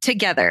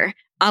together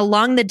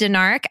along the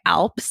Dinaric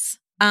Alps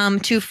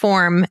to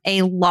form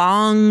a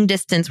long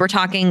distance. We're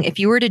talking, if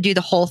you were to do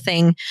the whole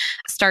thing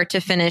start to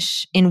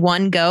finish in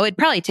one go, it'd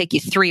probably take you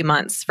 3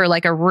 months for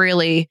like a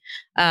really,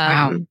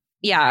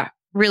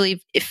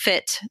 really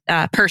fit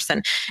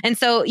person. And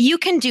so you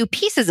can do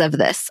pieces of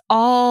this,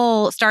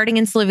 all starting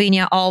in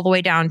Slovenia all the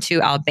way down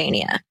to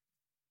Albania.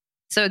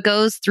 So it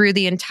goes through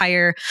the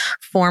entire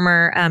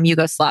former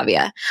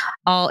Yugoslavia.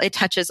 It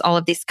touches all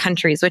of these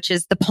countries, which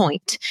is the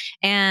point.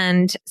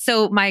 And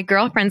so my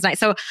girlfriends and I,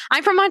 so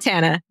I'm from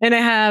Montana, and I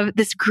have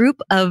this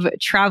group of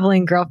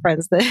traveling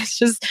girlfriends that is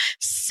just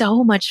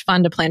so much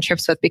fun to plan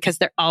trips with, because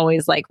they're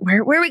always like,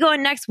 where are we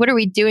going next? What are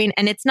we doing?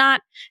 And it's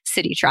not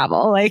city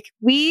travel. Like,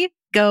 we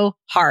go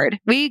hard.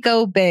 We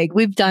go big.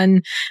 We've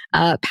done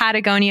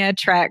Patagonia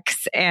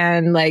treks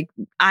and like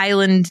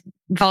island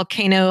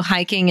volcano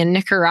hiking in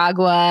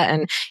Nicaragua.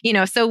 And,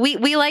 so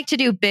we like to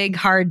do big,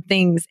 hard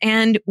things.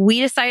 And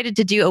we decided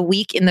to do a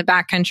week in the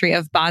backcountry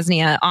of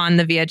Bosnia on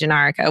the Via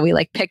Dinarica. We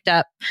picked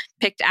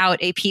out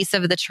a piece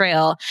of the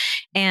trail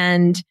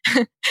and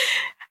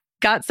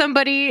got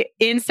somebody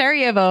in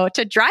Sarajevo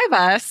to drive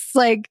us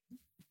like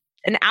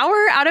an hour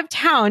out of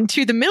town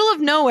to the middle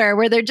of nowhere,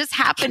 where there just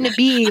happened to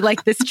be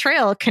like this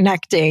trail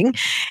connecting.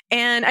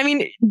 And I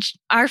mean,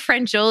 our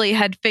friend Jolie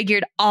had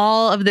figured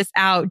all of this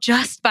out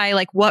just by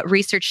like what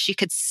research she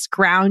could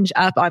scrounge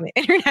up on the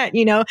internet,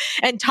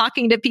 and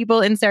talking to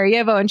people in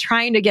Sarajevo and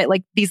trying to get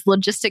like these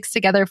logistics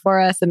together for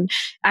us. And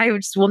I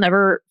just will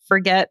never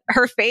forget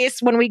her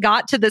face when we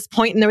got to this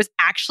point and there was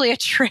actually a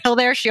trail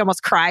there. She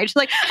almost cried. She's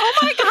like, oh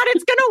my God,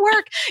 it's going to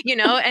work,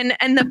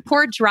 and the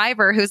poor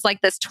driver, who's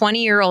like this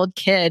 20-year-old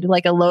kid,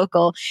 like a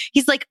local,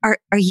 he's like, are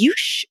you,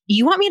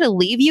 you want me to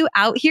leave you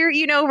out here?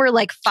 We're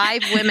like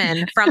 5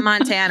 women from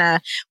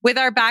Montana with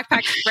our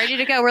backpacks ready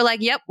to go. We're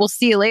like, yep, we'll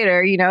see you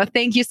later.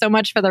 Thank you so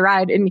much for the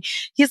ride. And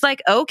he's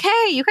like,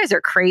 okay, you guys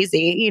are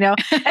crazy,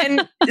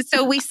 and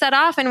so we set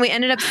off and we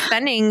ended up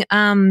spending,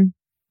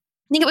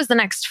 I think it was the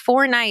next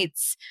 4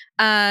 nights,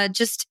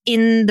 just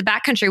in the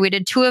backcountry. We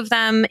did 2 of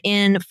them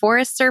in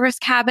Forest Service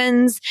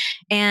cabins.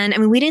 And I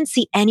mean, we didn't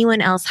see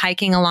anyone else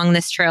hiking along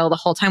this trail the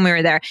whole time we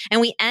were there. And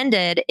we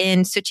ended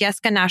in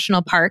Sutjeska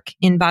National Park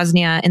in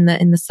Bosnia, in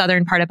the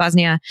southern part of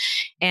Bosnia.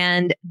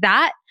 And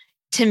that,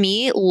 to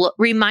me,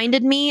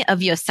 reminded me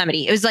of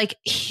Yosemite. It was like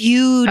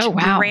huge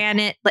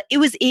granite. Like, it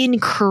was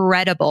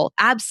incredible,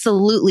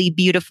 absolutely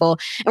beautiful.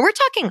 And we're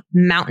talking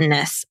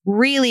mountainous,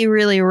 really,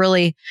 really,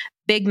 really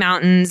big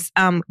mountains,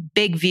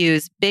 big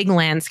views, big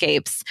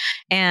landscapes,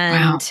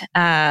 and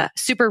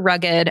super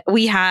rugged.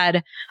 We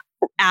had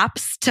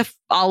apps to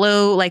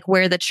follow, like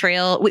where the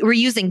trail, we were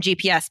using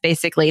GPS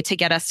basically to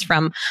get us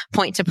from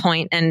point to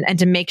point and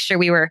to make sure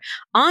we were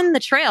on the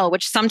trail,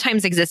 which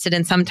sometimes existed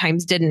and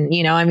sometimes didn't.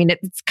 I mean,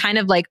 it's kind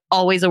of like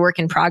always a work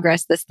in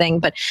progress, this thing.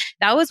 But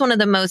that was one of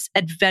the most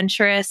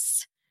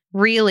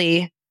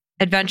really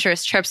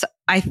adventurous trips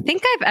I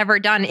think I've ever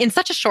done in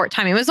such a short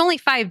time. It was only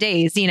 5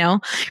 days,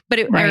 but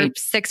or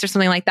 6 or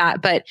something like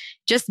that. But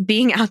just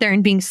being out there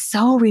and being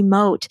so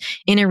remote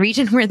in a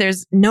region where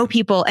there's no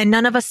people and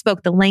none of us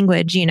spoke the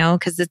language,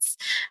 because it's,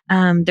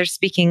 they're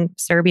speaking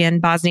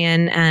Serbian,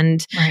 Bosnian,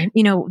 and,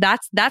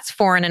 that's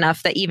foreign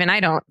enough that even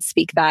I don't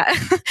speak that.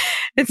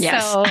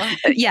 So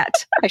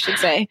yet, I should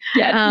say.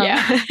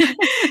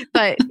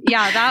 But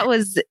yeah,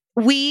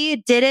 we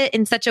did it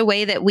in such a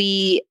way that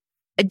we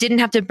didn't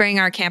have to bring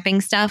our camping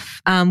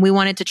stuff. We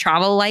wanted to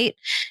travel light.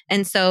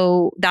 And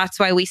so that's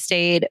why we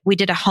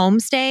did a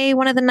homestay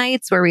one of the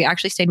nights where we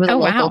actually stayed with a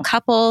local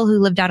couple who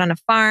lived out on a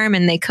farm,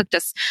 and they cooked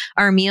us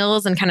our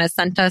meals and kind of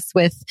sent us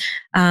with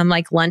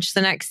like lunch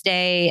the next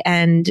day.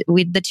 And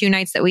the 2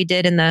 nights that we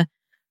did in the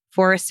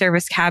Forest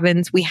Service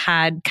cabins, we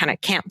had kind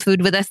of camp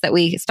food with us that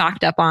we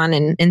stocked up on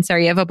in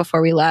Sarajevo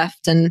before we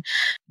left. And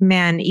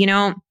man,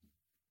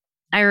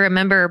 I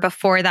remember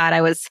before that,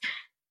 I was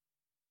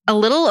a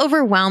little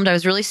overwhelmed. I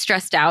was really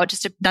stressed out.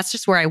 That's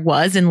just where I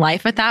was in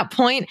life at that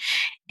point.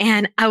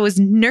 And I was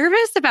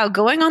nervous about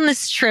going on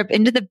this trip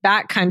into the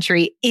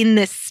backcountry in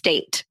this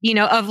state,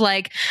 of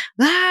like,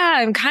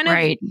 I'm kind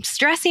of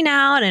stressing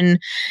out.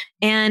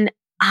 And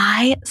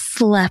I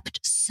slept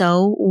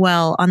so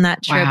well on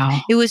that trip. Wow.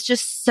 It was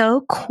just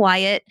so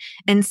quiet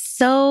and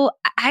so,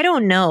 I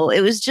don't know. It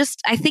was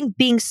just, I think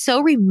being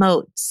so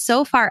remote,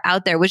 so far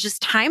out there was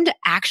just time to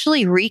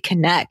actually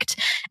reconnect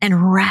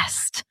and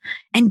rest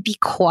and be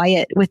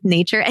quiet with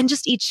nature and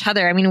just each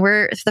other. I mean,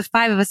 the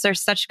five of us are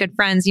such good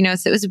friends,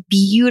 so it was a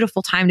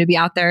beautiful time to be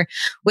out there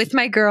with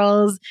my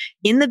girls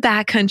in the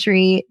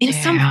backcountry in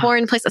some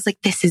foreign place. I was like,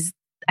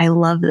 I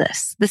love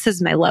this. This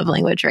is my love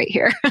language right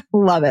here.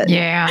 Love it.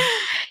 Yeah.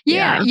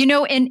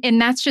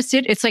 And that's just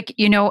it. It's like,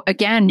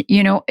 again,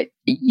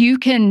 you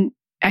can,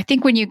 I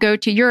think when you go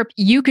to Europe,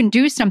 you can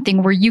do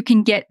something where you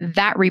can get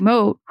that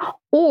remote,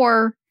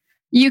 or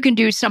you can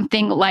do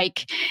something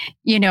like,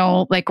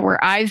 like where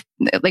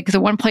the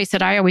one place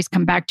that I always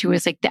come back to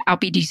is like the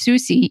Alpi di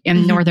Susi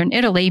in northern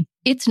Italy.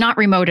 It's not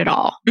remote at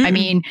all. Mm-hmm. I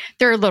mean,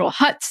 there are little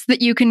huts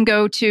that you can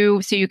go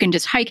to, so you can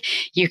just hike.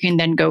 You can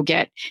then go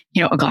get,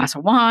 a glass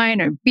of wine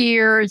or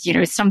beer,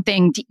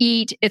 something to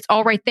eat. It's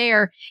all right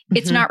there. Mm-hmm.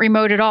 It's not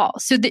remote at all.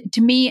 So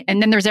to me,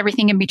 and then there's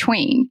everything in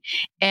between.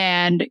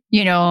 And,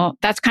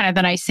 that's kind of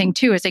the nice thing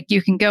too, is like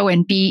you can go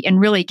and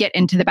really get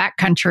into the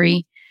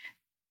backcountry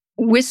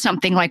with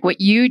something like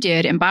what you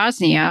did in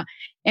Bosnia.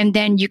 And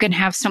then you can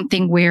have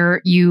something where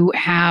you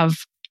have,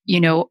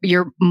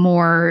 you're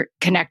more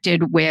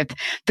connected with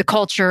the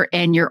culture,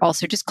 and you're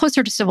also just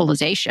closer to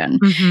civilization,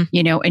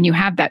 and you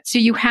have that. So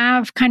you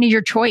have kind of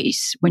your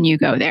choice when you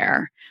go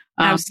there.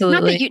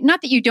 Absolutely.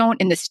 Not that you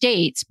don't in the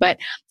States, but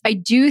I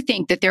do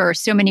think that there are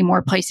so many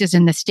more places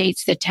in the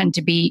States that tend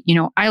to be,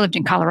 I lived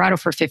in Colorado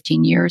for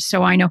 15 years.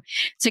 So I know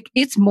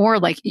it's more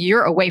like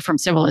you're away from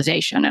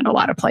civilization in a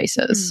lot of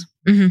places.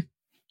 Mm-hmm.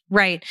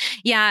 Right.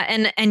 Yeah.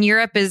 And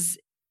Europe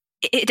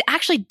it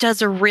actually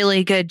does a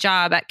really good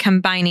job at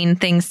combining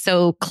things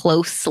so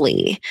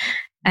closely.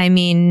 I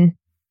mean,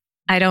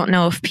 I don't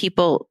know if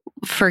people,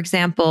 for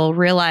example,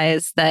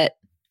 realize that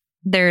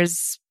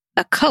there's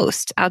a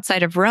coast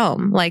outside of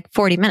Rome, like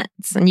 40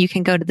 minutes, and you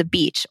can go to the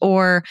beach,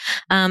 or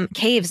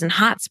caves and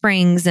hot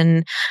springs.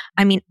 And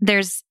I mean,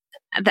 there's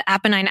the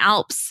Apennine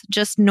Alps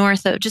just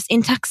north of, just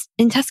in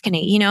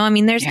Tuscany, I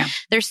mean, there's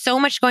so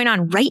much going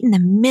on right in the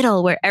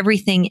middle where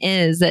everything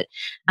is that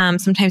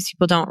sometimes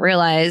people don't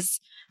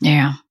realize.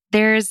 Yeah.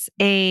 There's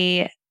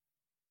so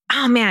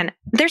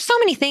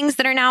many things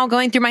that are now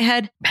going through my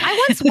head.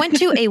 I once went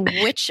to a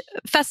witch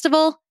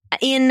festival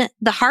in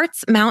the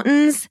Harz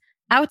Mountains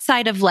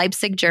outside of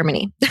Leipzig,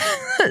 Germany.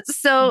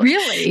 So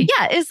really?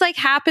 Yeah, it's like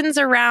happens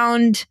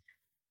around,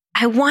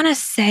 I want to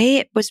say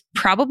it was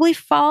probably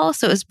fall.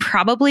 So it was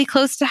probably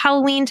close to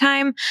Halloween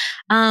time.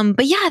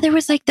 But yeah,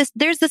 there's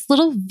this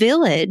little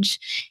village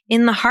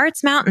in the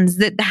Harz Mountains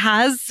that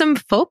has some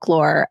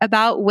folklore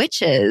about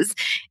witches.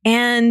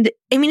 And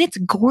I mean, it's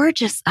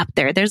gorgeous up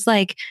there. There's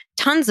like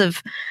tons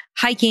of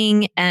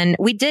hiking, and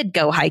we did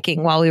go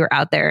hiking while we were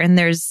out there. And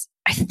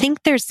I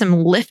think there's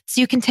some lifts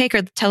you can take,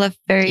 or the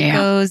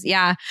telefericos.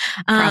 Yeah.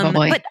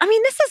 Probably. But I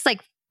mean, this is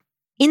like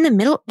in the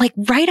middle, like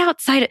right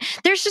outside.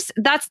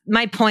 That's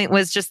my point,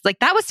 was just like,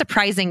 that was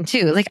surprising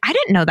too. Like, I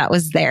didn't know that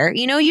was there.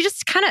 You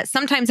just kind of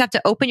sometimes have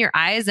to open your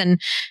eyes and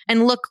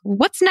look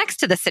what's next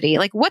to the city.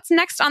 Like, what's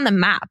next on the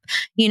map?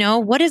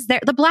 What is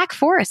there? The Black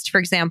Forest, for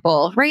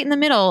example, right in the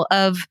middle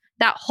of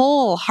that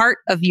whole heart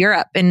of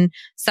Europe in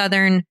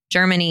southern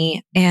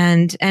Germany.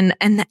 And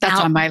that's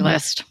on my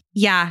list.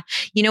 Yeah.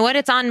 You know what?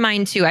 It's on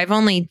mine too. I've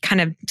only kind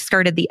of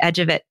skirted the edge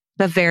of it.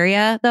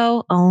 Bavaria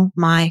though. Oh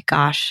my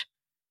gosh.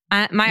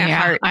 My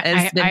heart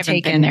has been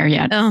taken. Been there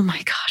yet. Oh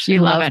my gosh. You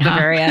love it,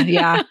 Bavaria. Huh?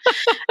 Yeah.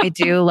 I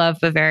do love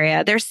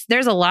Bavaria.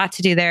 There's a lot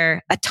to do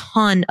there. A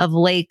ton of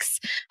lakes,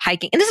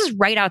 hiking. And this is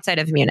right outside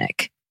of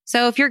Munich.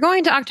 So if you're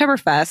going to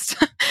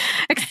Oktoberfest,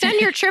 extend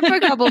your trip a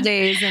couple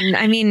days. And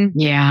I mean,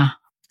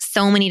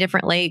 so many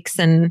different lakes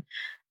and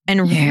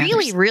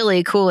really,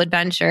 really cool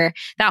adventure.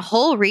 That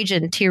whole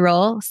region,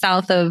 Tyrol,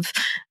 south of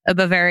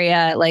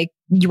Bavaria, like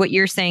what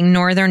you're saying,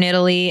 northern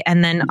Italy,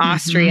 and then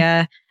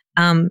Austria.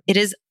 It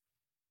is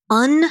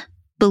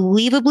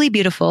unbelievably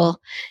beautiful,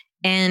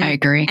 and I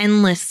agree.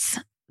 Endless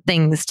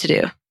things to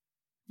do.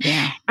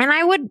 Yeah. And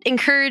I would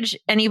encourage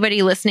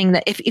anybody listening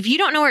that if you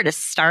don't know where to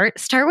start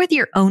with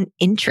your own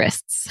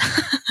interests.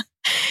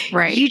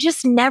 Right. You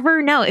just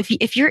never know.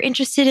 If you're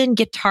interested in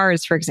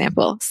guitars, for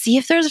example, see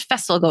if there's a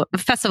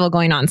festival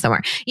going on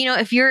somewhere.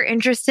 If you're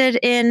interested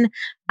in,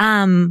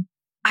 I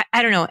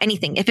don't know,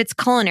 anything. If it's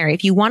culinary,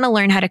 if you want to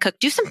learn how to cook,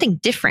 do something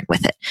different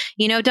with it.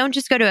 Don't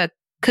just go to a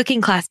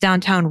cooking class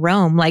downtown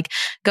Rome. Like,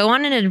 go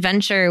on an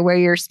adventure where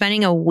you're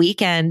spending a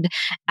weekend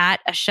at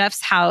a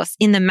chef's house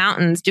in the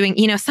mountains doing,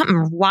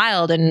 something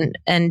wild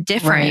and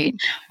different. Right.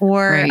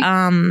 Or,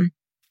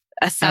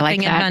 a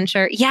supping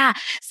adventure. Yeah.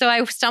 So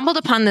I stumbled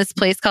upon this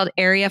place called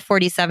Area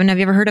 47. Have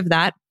you ever heard of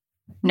that?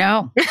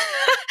 No.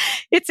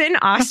 It's in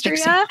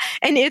Austria,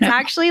 and it's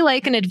actually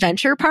like an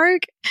adventure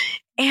park.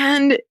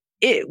 And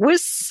it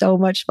was so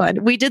much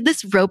fun. We did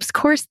this ropes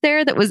course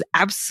there that was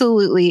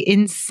absolutely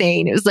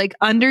insane. It was like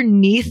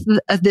underneath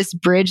this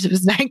bridge that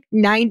was like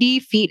 90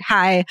 feet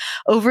high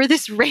over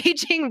this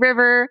raging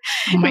river.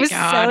 Oh my it was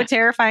God. so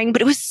terrifying,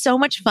 but it was so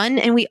much fun.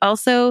 And we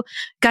also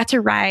got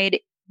to ride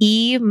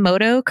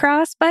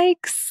motocross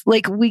bikes.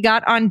 Like we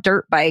got on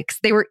dirt bikes.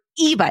 They were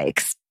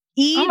e-bikes.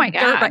 Oh my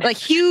God. Like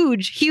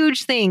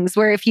huge things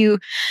where if you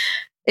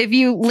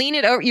lean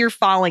it over, you're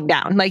falling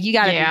down. Like you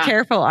got to be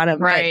careful on them.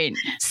 Right.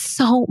 But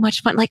so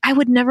much fun. Like I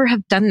would never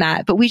have done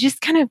that, but we just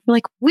kind of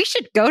like, we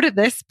should go to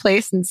this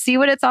place and see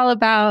what it's all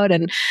about.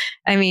 And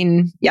I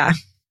mean, yeah,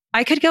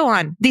 I could go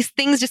on. These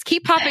things just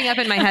keep popping up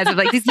in my head of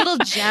like these little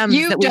gems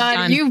that we've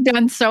done. You've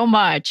done so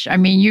much. I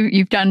mean,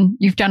 you've done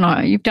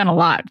a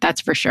lot.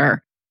 That's for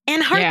sure.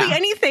 And hardly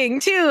anything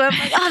too. I'm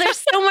like, oh,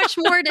 there's so much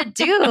more to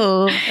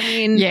do. I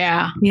mean,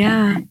 yeah.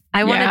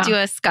 I want to do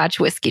a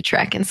Scotch whiskey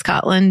trek in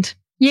Scotland.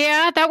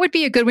 Yeah, that would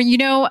be a good one. You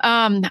know,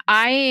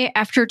 I,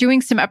 after doing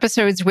some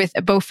episodes with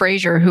Beau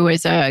Fraser, who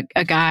is a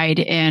guide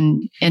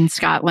in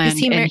Scotland. Is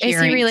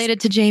he related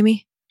to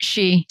Jamie?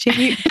 Jamie.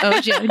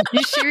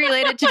 Is she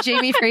related to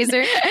Jamie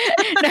Fraser?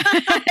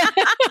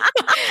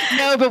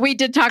 No, but we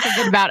did talk a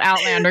bit about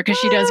Outlander because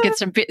she does get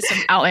some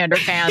Outlander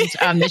fans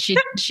that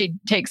she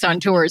takes on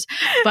tours.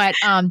 But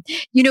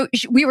you know,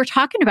 we were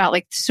talking about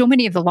like so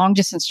many of the long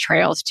distance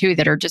trails too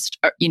that are just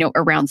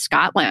around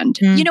Scotland.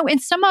 You know,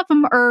 and some of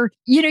them are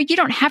you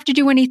don't have to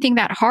do anything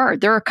that hard.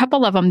 There are a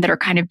couple of them that are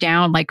kind of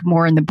down like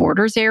more in the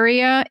borders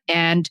area,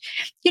 and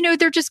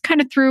they're just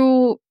kind of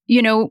through.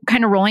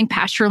 Kind of rolling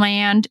pasture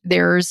land.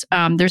 There's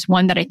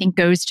one that I think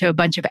goes to a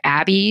bunch of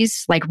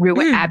abbeys, like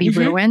abbey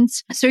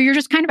ruins. So you're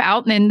just kind of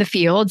out in the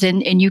fields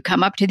and you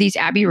come up to these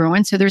abbey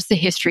ruins. So there's the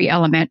history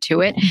element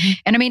to it.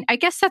 And I mean, I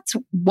guess that's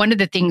one of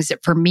the things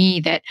that for me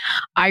that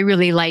I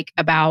really like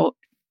about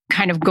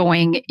kind of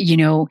going,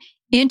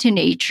 into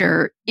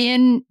nature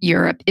in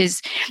Europe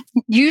is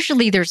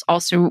usually there's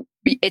also,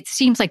 it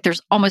seems like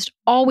there's almost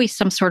always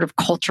some sort of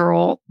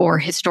cultural or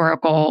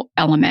historical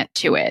element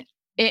to it.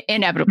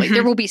 Inevitably,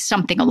 there will be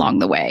something along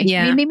the way.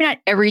 Yeah. I mean, maybe not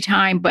every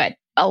time, but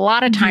a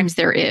lot of times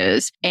there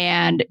is.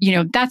 And,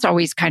 that's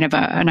always kind of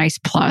a nice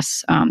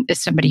plus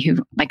as somebody who,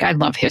 like, I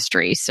love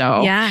history.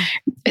 So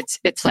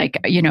it's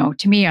like,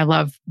 to me, I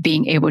love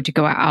being able to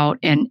go out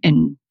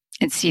and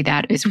see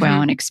that as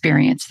well and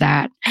experience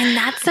that. And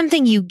that's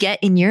something you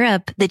get in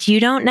Europe that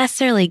you don't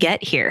necessarily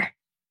get here.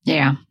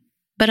 Yeah.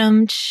 But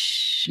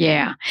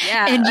yeah.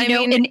 And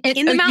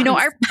in the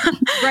mountains.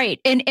 Right.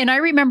 And I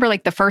remember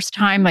like the first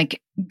time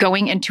like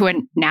going into a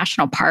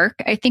national park,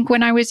 I think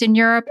when I was in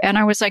Europe, and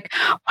I was like,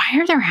 why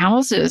are there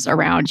houses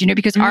around?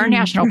 Because our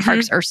national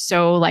parks are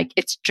so like,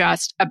 it's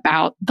just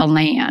about the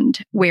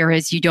land,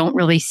 whereas you don't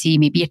really see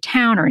maybe a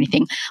town or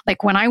anything.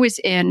 Like when I was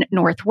in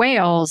North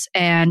Wales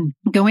and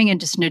going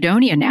into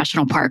Snowdonia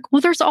National Park,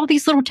 well, there's all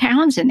these little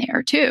towns in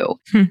there too.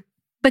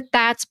 But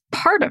that's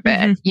part of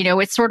it.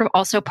 It's sort of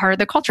also part of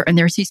the culture. And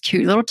there's these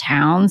cute little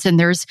towns and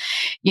there's,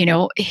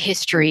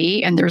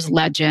 history and there's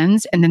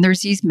legends. And then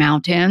there's these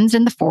mountains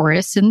and the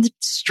forests and the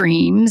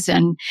streams.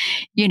 And,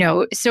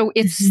 so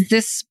it's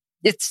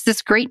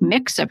this great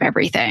mix of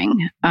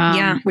everything,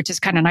 which is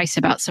kind of nice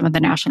about some of the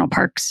national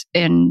parks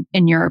in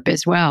Europe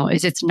as well,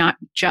 is it's not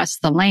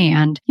just the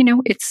land,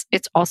 it's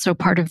also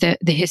part of the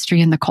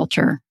history and the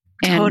culture.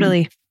 And,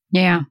 totally.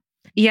 Yeah.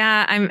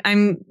 Yeah.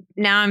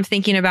 I'm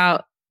thinking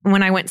about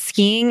when I went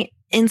skiing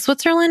in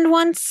Switzerland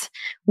once,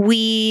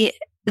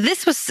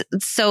 this was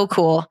so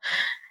cool.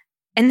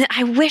 And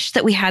I wish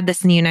that we had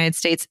this in the United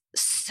States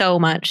so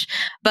much.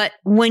 But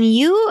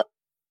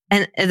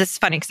and this is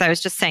funny because I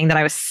was just saying that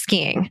I was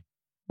skiing.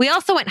 We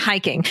also went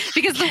hiking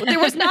because there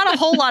was not a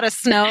whole lot of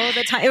snow at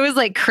the time. It was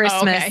like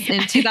Christmas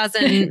in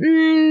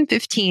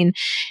 2015.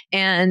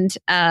 And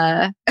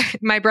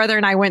my brother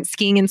and I went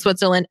skiing in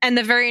Switzerland. And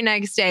the very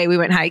next day we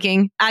went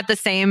hiking at the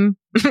same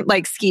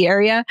like ski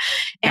area.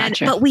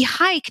 But we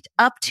hiked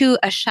up to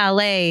a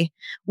chalet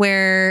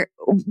where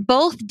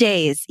both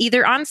days,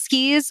 either on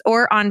skis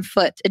or on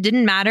foot, it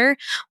didn't matter.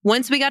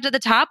 Once we got to the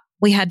top,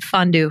 we had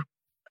fondue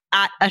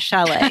at a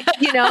chalet.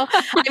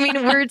 I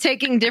mean,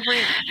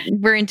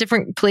 we're in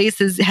different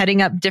places,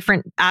 heading up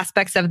different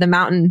aspects of the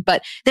mountain,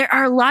 but there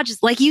are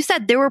lodges. Like you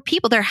said, there were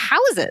people, there are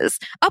houses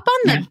up on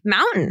the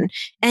mountain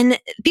and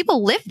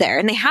people live there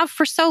and they have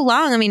for so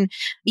long. I mean,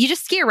 you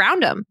just ski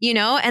around them,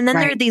 and then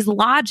there are these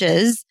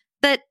lodges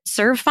that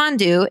serve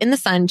fondue in the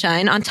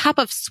sunshine on top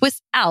of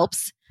Swiss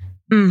Alps.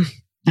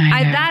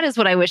 That is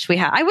what I wish we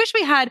had. I wish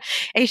we had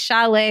a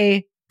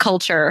chalet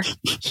culture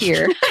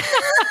here.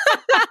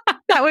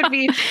 That would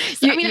be,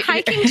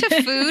 hiking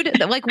to food,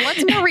 like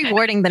what's more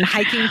rewarding than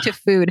hiking to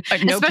food?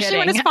 No Especially kidding.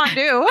 when it's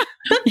fondue.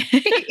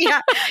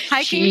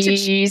 Hiking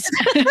Cheese.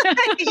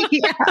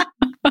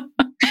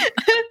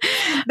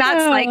 That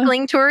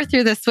cycling tour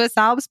through the Swiss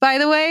Alps, by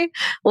the way,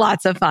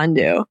 lots of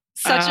fondue.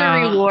 Such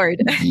a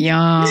reward.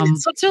 Yum.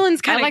 Switzerland's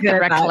kind of like the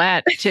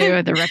raclette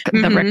too. The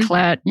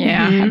raclette.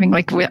 Yeah. Having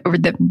like with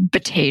the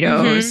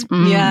potatoes.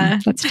 Yeah.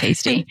 That's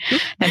tasty.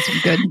 That's some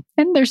good.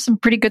 And there's some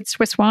pretty good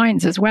Swiss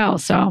wines as well.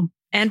 So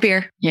And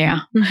beer.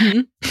 Yeah.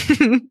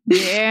 Mm-hmm.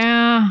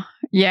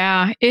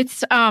 Yeah.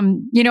 It's,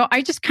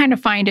 I just kind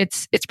of find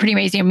it's pretty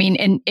amazing. I mean,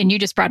 and you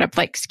just brought up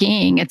like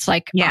skiing. It's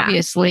like,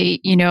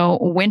 obviously,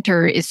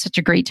 winter is such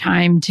a great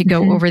time to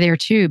go over there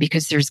too,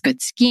 because there's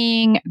good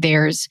skiing.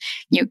 There's,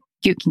 you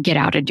can get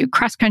out and do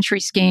cross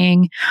country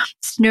skiing,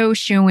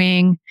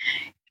 snowshoeing,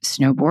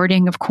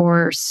 snowboarding, of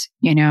course,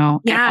 and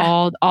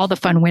all the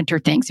fun winter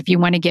things. If you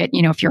want to get,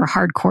 if you're a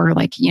hardcore,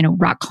 like,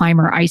 rock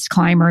climber, ice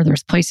climber,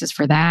 there's places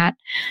for that.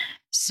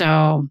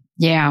 So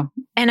yeah.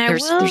 And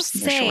there's no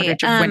say,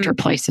 shortage of winter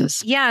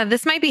places. Yeah,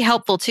 this might be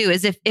helpful too,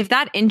 is if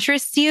that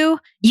interests you,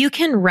 you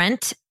can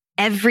rent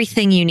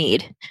everything you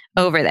need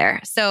over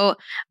there. So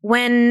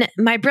when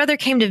my brother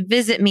came to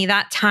visit me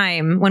that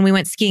time when we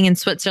went skiing in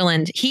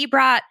Switzerland, he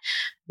brought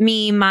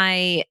me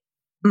my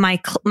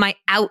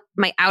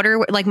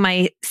outer, like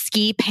my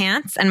ski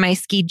pants and my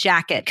ski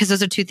jacket, because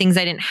those are two things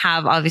I didn't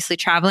have obviously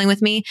traveling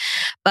with me.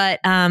 But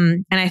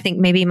and I think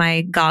maybe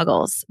my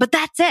goggles. But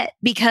that's it,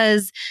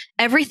 because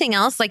everything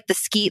else, like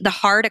the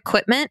hard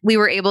equipment, we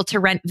were able to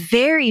rent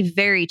very,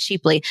 very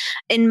cheaply.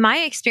 In my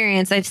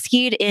experience, I've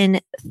skied in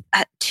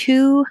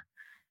two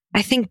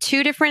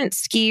different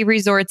ski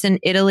resorts in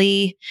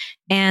Italy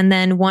and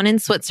then one in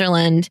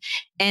Switzerland.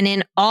 And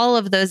in all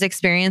of those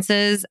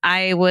experiences,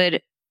 I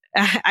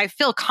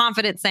feel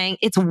confident saying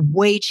it's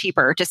way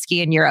cheaper to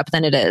ski in Europe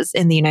than it is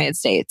in the United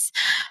States.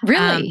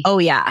 Really? Oh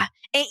yeah.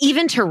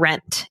 Even to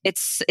rent,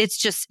 it's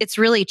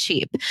really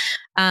cheap.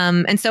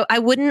 And so I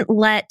wouldn't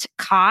let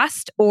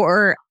cost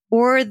or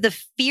the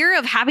fear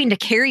of having to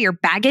carry your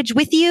baggage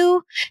with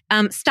you,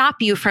 stop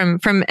you from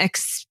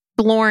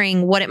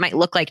exploring what it might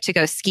look like to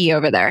go ski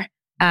over there.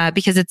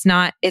 Because it's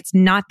not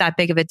that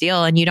big of a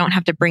deal and you don't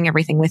have to bring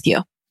everything with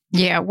you.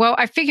 Yeah. Well,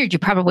 I figured you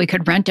probably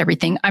could rent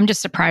everything. I'm just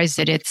surprised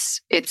that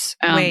it's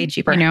way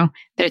cheaper. That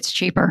it's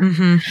cheaper.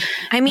 Mm-hmm.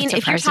 I mean,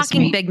 if you're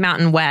talking Big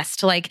Mountain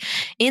West, like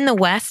in the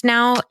West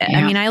now,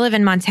 I mean, I live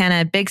in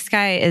Montana. Big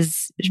Sky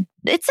it's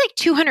like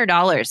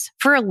 $200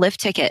 for a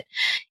lift ticket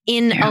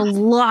in a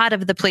lot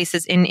of the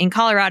places in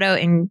Colorado,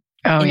 in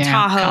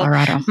Tahoe,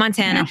 Colorado,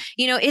 Montana.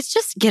 It's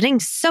just getting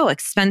so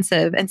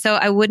expensive. And so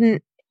I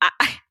wouldn't,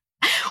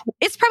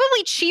 it's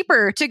probably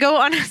cheaper to go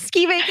on a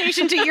ski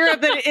vacation to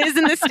Europe than it is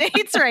in the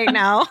States right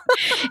now.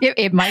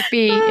 It might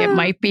be.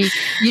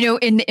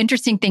 And the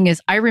interesting thing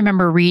is I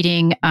remember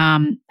reading,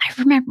 I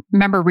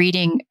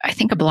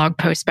think a blog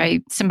post by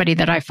somebody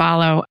that I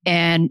follow,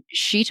 and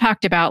she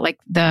talked about like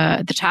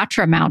the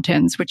Tatra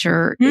Mountains, which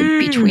are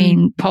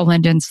between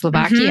Poland and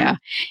Slovakia,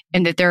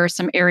 and that there are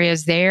some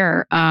areas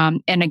there.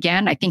 And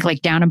again, I think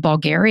like down in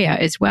Bulgaria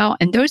as well.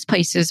 And those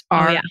places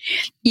are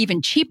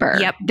even cheaper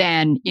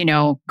than,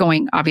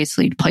 going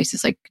obviously to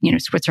places like,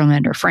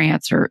 Switzerland or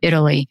France or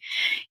Italy.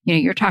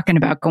 You're talking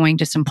about going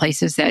to some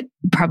places that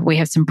probably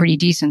have some pretty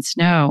decent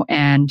snow,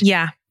 and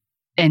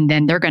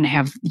then they're going to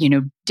have,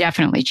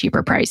 definitely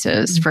cheaper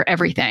prices for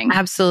everything.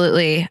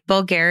 Absolutely.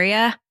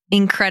 Bulgaria,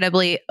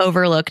 incredibly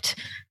overlooked,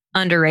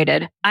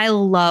 underrated. I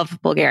love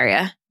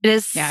Bulgaria. It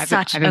is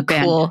such a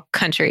cool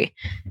country.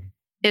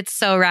 It's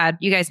so rad.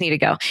 You guys need to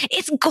go.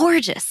 It's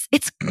gorgeous.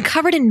 It's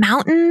covered in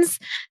mountains.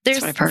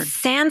 There's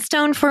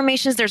sandstone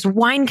formations. There's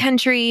wine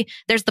country.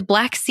 There's the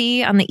Black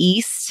Sea on the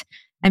east.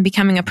 I'm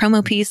becoming a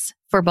promo piece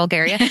for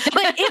Bulgaria.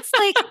 But it's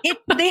like,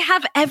 they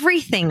have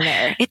everything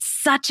there. It's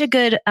such a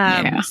good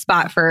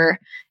spot for,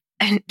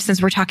 and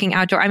since we're talking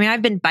outdoor, I mean,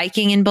 I've been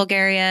biking in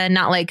Bulgaria,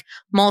 not like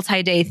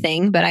multi-day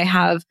thing, but I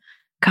have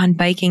gone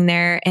biking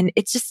there. And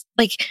it's just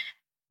like,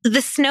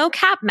 the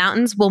snow-capped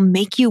mountains will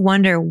make you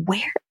wonder,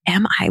 where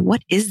am I?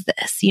 What is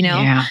this?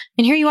 And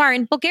here you are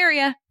in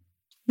Bulgaria,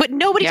 but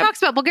nobody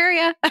talks about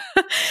Bulgaria.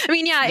 I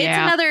mean,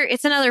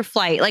 it's another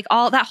flight, like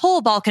all that whole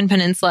Balkan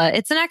Peninsula.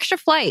 It's an extra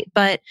flight,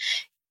 but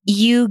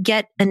you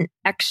get an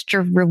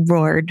extra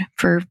reward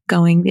for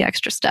going the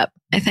extra step,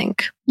 I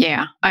think.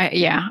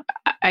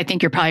 I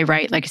think you're probably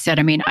right. Like I said,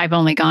 I mean, I've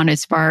only gone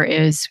as far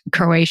as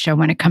Croatia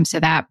when it comes to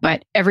that,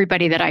 but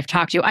everybody that I've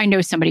talked to, I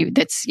know somebody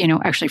that's,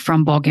 actually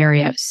from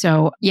Bulgaria.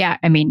 So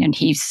I mean, and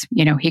he's,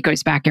 he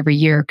goes back every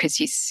year because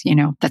he's,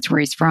 that's where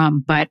he's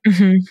from. But,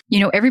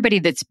 everybody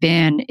that's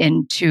been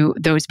into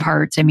those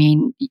parts, I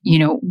mean,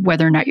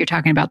 whether or not you're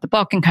talking about the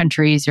Balkan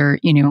countries or,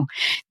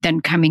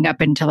 then coming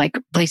up into like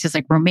places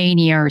like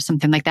Romania or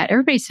something like that,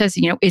 everybody says,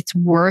 it's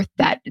worth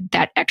that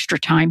extra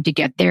time to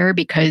get there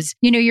because,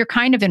 you're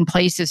kind of in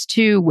places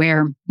too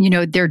where,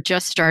 they're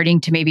just starting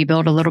to maybe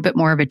build a little bit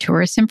more of a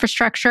tourist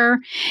infrastructure,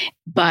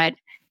 but,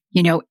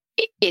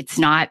 it's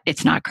not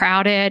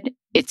crowded,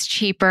 it's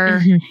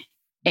cheaper.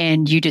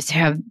 And you just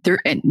have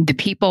the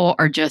people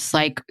are just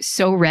like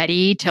so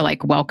ready to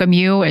like welcome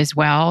you as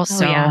well.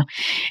 So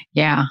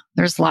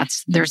there's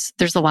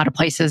a lot of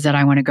places that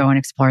I want to go and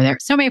explore there.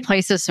 So many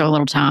places, so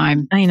little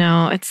time. I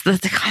know. It's the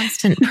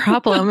constant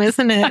problem,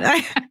 isn't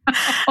it?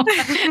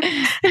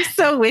 I'm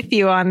so with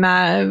you on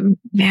that,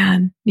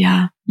 man.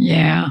 Yeah.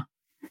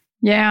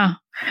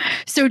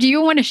 So do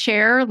you want to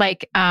share,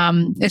 like,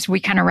 as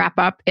we kind of wrap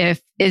up,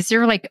 is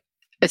there like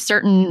a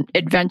certain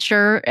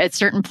adventure, a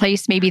certain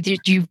place maybe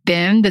that you've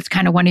been that's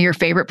kind of one of your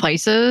favorite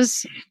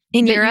places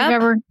in that Europe? you've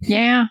ever,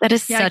 yeah. That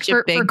is such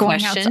a big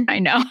question. I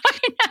know.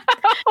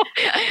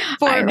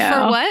 For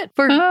what?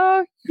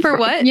 For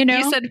what? You know,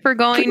 you said for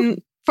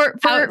going for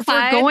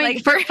outside,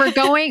 going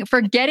like,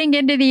 for getting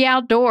into the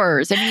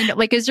outdoors. I mean,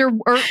 like, is there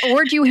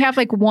or do you have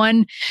like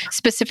one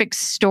specific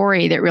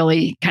story that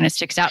really kind of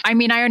sticks out? I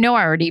mean, I know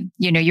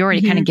you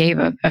already kind of gave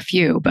a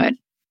few, but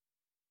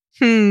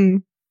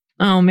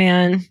oh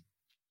man,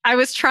 I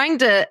was trying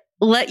to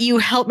let you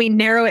help me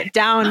narrow it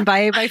down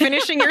by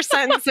finishing your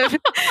sentence of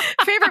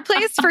favorite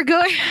place for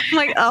going. I'm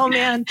like, oh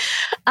man,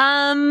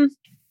 I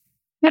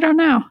don't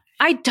know.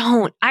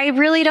 I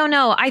really don't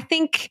know. I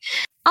think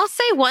I'll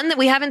say one that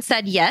we haven't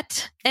said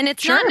yet. And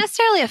it's not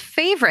necessarily a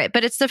favorite,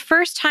 but it's the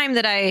first time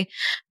that I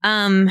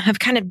have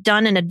kind of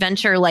done an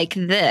adventure like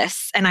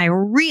this. And I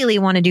really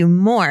want to do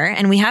more.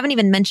 And we haven't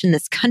even mentioned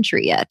this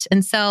country yet.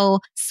 And so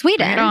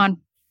Sweden. Right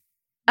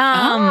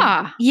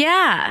on.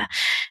 Yeah.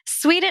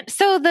 Sweden.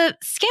 So the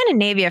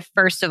Scandinavia,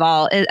 first of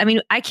all,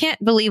 I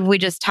can't believe we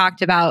just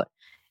talked about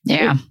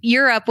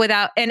Europe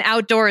and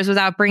outdoors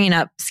without bringing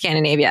up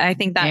Scandinavia. I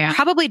think that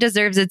probably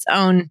deserves its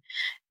own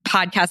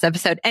podcast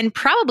episode, and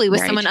probably with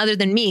someone other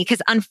than me,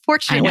 because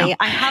unfortunately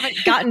I haven't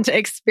gotten to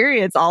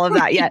experience all of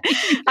that yet.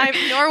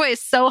 Norway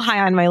is so high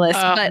on my list.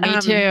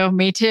 But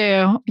Me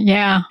too.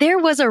 Yeah. There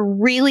was a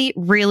really,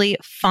 really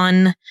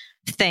fun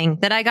thing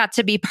that I got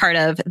to be part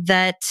of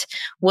that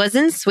was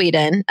in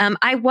Sweden.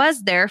 I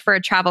was there for a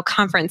travel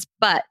conference,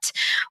 but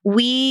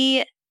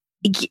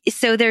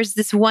so there's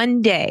this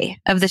one day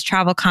of this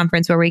travel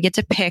conference where we get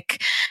to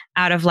pick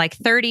out of like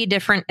 30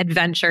 different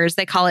adventures.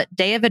 They call it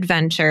Day of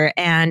Adventure.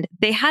 And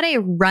they had a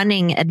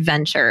running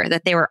adventure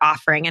that they were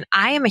offering. And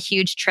I am a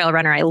huge trail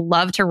runner. I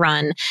love to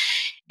run.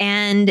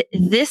 And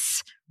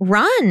this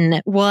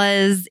run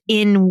was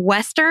in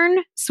Western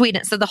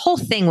Sweden. So the whole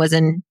thing was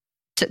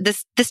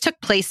this took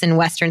place in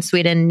Western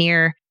Sweden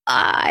near,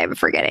 I'm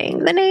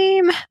forgetting the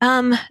name.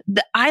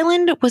 The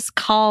island was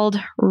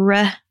called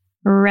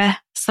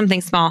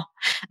something small.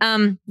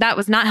 That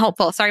was not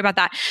helpful. Sorry about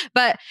that.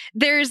 But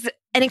there's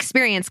an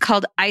experience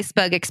called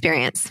Icebug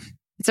Experience.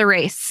 It's a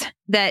race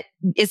that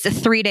is a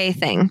 3-day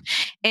thing.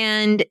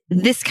 And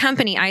this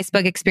company,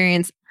 Icebug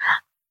Experience,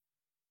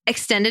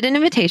 extended an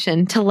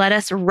invitation to let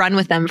us run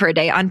with them for a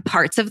day on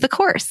parts of the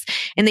course.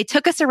 And they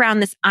took us around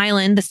this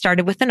island that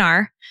started with an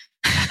R.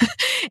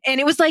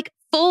 And it was like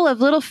full of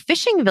little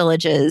fishing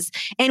villages.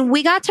 And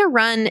we got to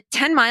run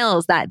 10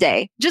 miles that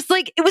day. Just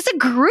like, it was a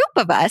group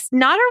of us,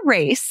 not a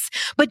race,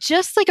 but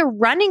just like a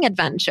running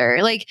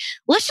adventure. Like,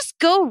 let's just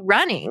go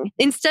running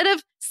instead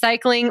of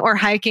cycling or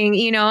hiking.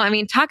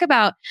 Talk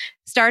about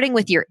starting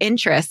with your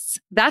interests.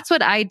 That's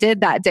what I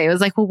did that day. I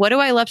was like, well, what do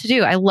I love to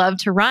do? I love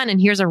to run.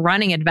 And here's a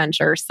running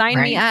adventure. Sign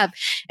me up.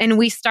 And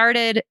we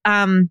started,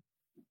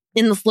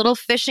 in this little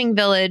fishing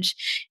village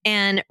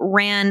and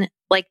ran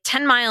like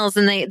 10 miles,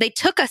 and they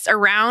took us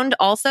around.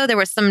 Also, there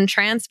was some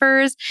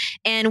transfers,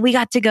 and we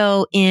got to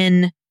go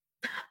in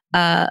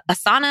a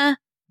sauna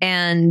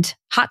and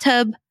hot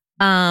tub.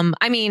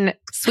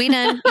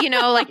 Sweden,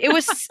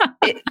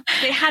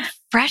 they had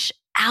fresh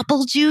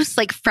apple juice,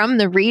 like from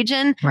the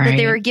region that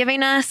they were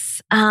giving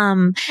us.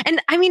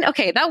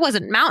 That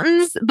wasn't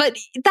mountains, but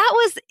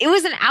it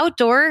was an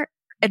outdoor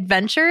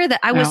adventure that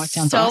I was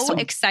so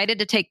excited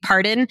to take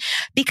part in,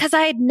 because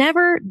I had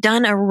never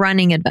done a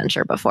running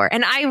adventure before.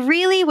 And I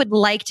really would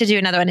like to do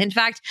another one. In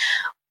fact,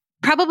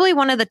 probably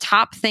one of the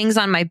top things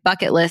on my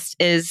bucket list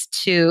is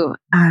to,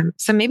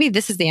 so maybe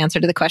this is the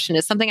answer to the question,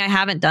 is something I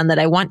haven't done that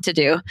I want to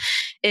do,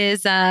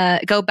 is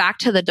go back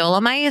to the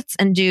Dolomites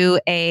and do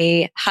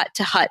a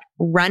hut-to-hut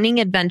running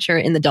adventure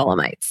in the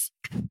Dolomites.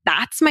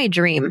 That's my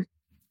dream.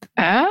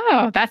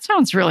 Oh, that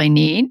sounds really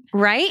neat.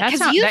 Right?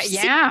 Because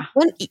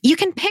you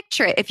can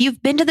picture it. If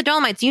you've been to the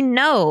Dolomites, you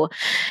know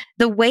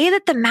the way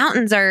that the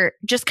mountains are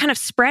just kind of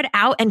spread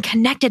out and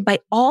connected by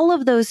all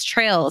of those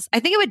trails. I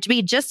think it would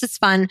be just as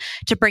fun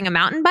to bring a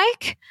mountain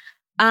bike,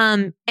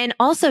 and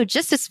also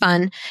just as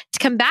fun to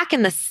come back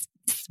in the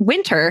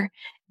winter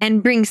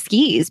and bring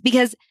skis,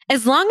 because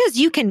as long as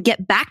you can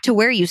get back to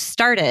where you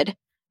started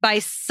by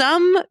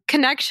some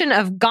connection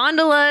of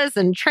gondolas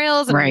and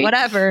trails and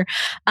whatever,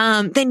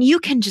 then you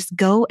can just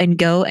go and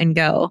go and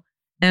go.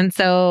 And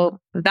so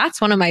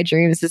that's one of my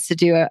dreams, is to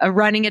do a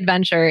running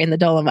adventure in the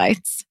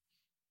Dolomites.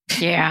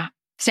 Yeah.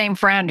 Same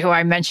friend who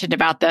I mentioned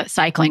about the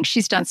cycling.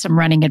 She's done some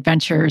running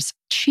adventures.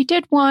 She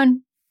did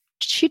one.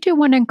 Did she do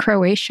one in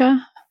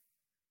Croatia?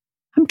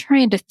 I'm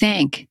trying to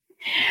think.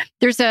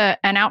 There's an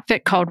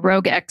outfit called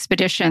Rogue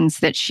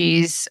Expeditions that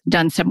she's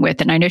done some with.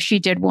 And I know she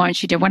did one.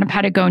 She did one in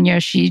Patagonia.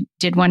 She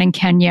did one in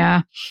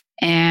Kenya.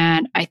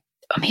 And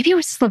maybe it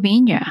was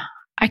Slovenia.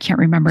 I can't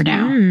remember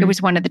now. It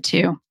was one of the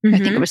two. Mm-hmm. I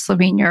think it was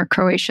Slovenia or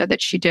Croatia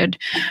that she did.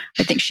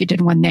 I think she did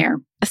one there.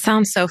 It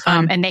sounds so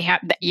fun. And they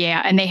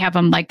have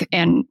them like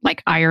in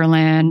like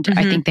Ireland. Mm-hmm.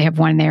 I think they have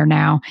one there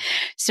now.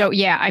 So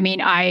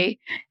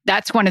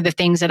that's one of the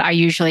things that I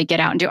usually get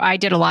out and do. I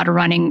did a lot of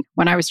running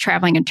when I was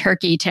traveling in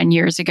Turkey 10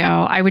 years ago.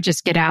 I would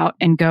just get out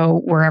and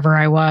go wherever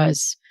I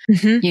was.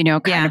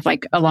 kind of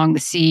like along the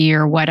sea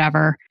or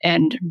whatever.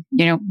 And,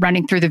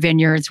 running through the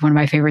vineyards, one of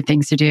my favorite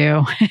things to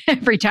do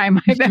every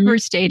time I've ever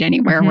stayed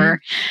anywhere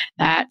where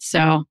that.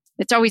 So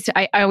it's always,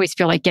 I always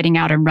feel like getting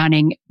out and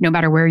running, no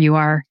matter where you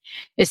are,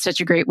 is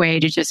such a great way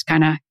to just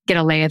kind of get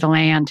a lay of the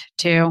land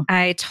too.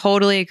 I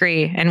totally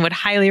agree and would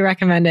highly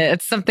recommend it.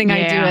 It's something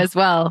I do as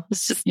well.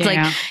 It's just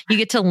like you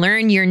get to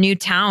learn your new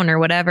town or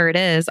whatever it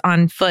is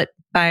on foot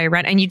by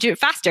run, and you do it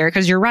faster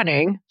because you're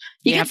running.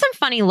 You get some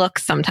funny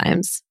looks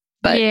sometimes,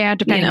 but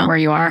depending on where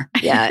you are.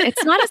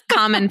 It's not as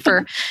common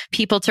for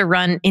people to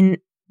run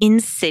in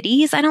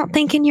cities. I don't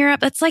think in Europe.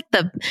 That's like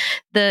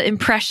the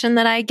impression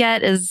that I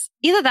get is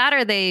either that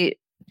or they,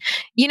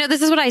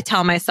 this is what I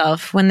tell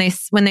myself when they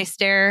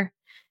stare.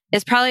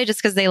 It's probably just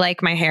because they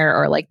like my hair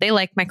or like they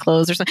like my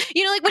clothes or something.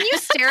 Like when you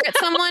stare at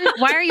someone,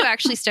 why are you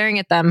actually staring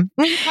at them?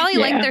 Well, you probably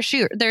like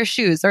their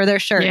shoes or their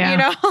shirt,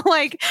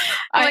 like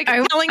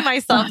I'm telling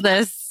myself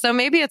this. So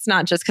maybe it's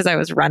not just because I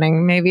was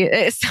running. Maybe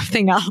it's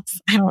something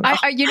else. I don't know.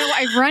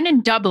 I run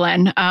in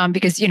Dublin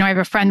because, I have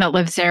a friend that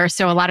lives there.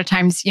 So a lot of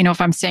times,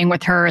 if I'm staying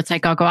with her, it's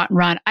like, I'll go out and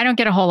run. I don't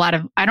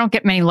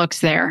get many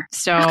looks there.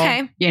 So, so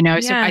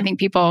I think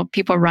people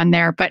run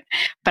there, but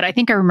I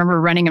think I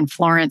remember running in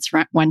Florence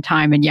one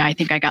time and I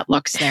think I got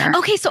looks there.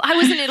 Okay. So I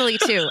was in Italy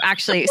too,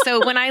 actually.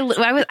 So when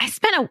I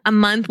spent a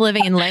month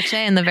living in Lecce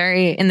in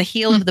the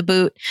heel of the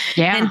boot.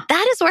 Yeah. And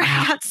that is where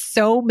I got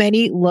so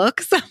many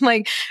looks. I'm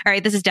like, all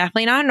right, this is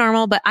definitely not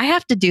normal, but I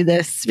have to do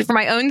this for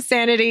my own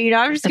sanity.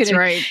 I'm just going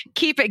to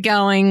keep it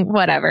going,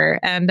 whatever.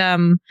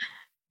 And,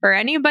 for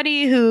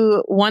anybody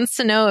who wants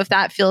to know if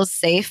that feels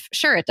safe,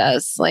 sure it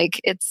does. Like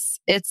it's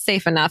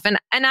safe enough. And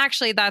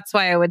actually that's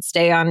why I would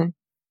stay on,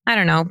 I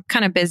don't know,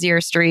 kind of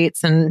busier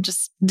streets and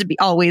just to be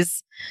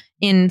always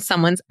in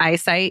someone's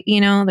eyesight,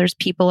 there's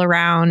people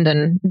around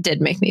and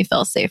did make me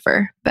feel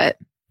safer. But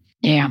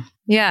yeah.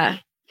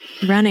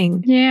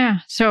 Running. Yeah.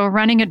 So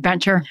running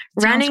adventure.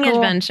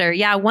 Adventure.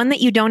 Yeah. One that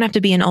you don't have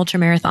to be an ultra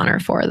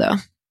marathoner for though.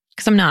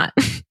 Because I'm not.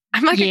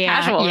 I'm like a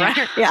casual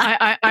runner.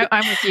 Yeah.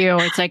 I'm with you.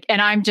 It's like,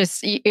 and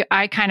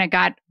I kind of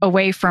got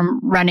away from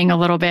running a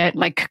little bit,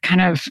 like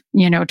kind of,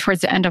 towards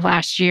the end of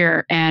last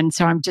year. And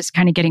so I'm just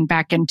kind of getting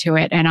back into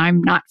it and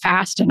I'm not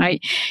fast. And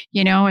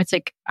it's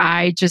like,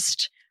 I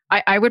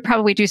would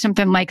probably do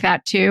something like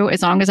that too,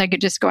 as long as I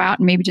could just go out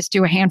and maybe just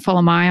do a handful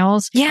of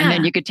miles. Yeah. And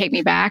then you could take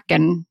me back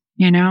and,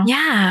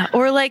 Yeah.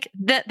 Or like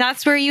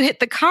that's where you hit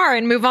the car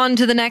and move on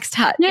to the next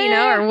hut,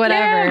 or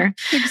whatever.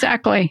 Yeah,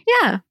 exactly.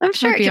 Yeah. I'm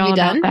sure it can be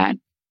done. That.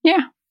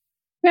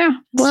 Yeah.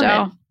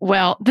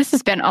 Well, this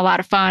has been a lot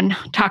of fun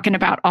talking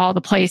about all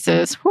the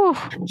places. Whew.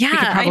 Yeah. We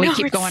could probably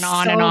keep going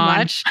on and on.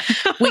 Much.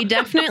 We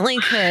definitely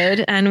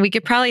could. And we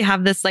could probably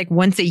have this like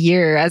once a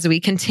year as we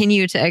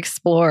continue to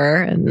explore.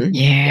 And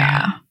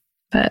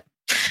But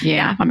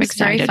I'm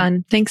excited. Very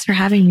fun. Thanks for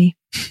having me.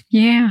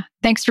 Yeah.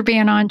 Thanks for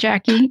being on,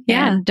 Jackie.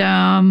 Yeah.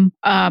 And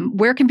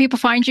where can people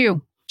find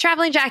you?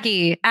 Traveling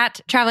Jackie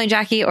at Traveling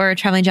Jackie or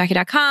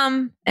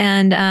travelingjackie.com.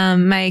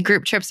 And my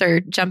group trips are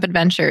Jump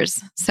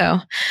Adventures. So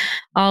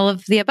all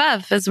of the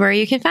above is where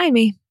you can find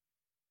me.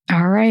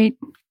 All right.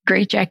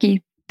 Great,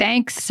 Jackie.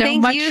 Thanks so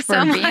much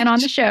for being on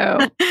the show.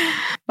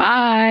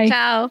 Bye.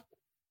 Ciao.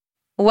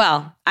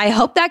 Well, I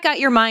hope that got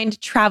your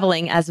mind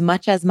traveling as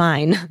much as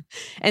mine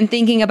and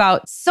thinking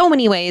about so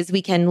many ways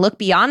we can look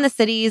beyond the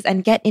cities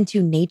and get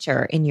into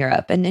nature in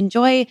Europe and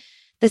enjoy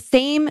the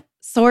same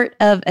sort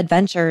of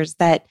adventures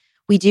that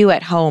we do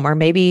at home, or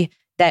maybe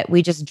that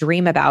we just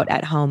dream about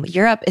at home.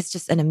 Europe is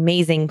just an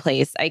amazing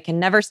place. I can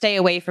never stay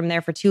away from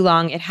there for too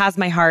long. It has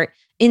my heart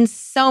in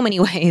so many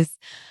ways.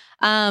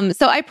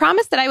 So I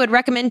promised that I would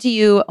recommend to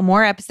you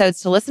more episodes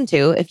to listen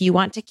to if you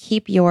want to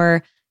keep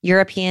your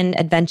European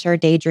adventure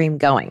daydream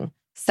going.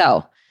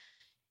 So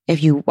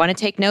if you want to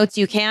take notes,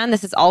 you can.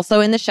 This is also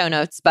in the show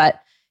notes,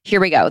 but here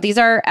we go. These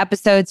are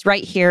episodes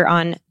right here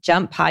on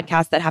Jump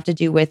Podcast that have to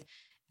do with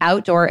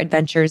outdoor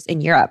adventures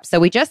in Europe. So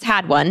we just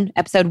had one,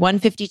 episode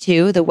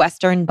 152, the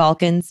Western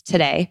Balkans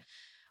today.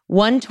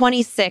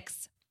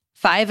 126,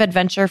 5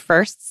 adventure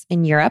firsts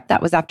in Europe.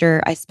 That was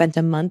after I spent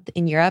a month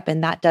in Europe.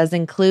 And that does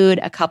include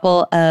a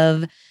couple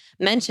of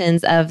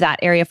mentions of that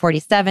Area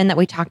 47 that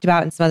we talked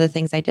about and some other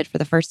things I did for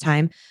the first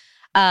time.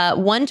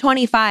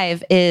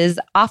 125 is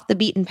off the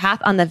beaten path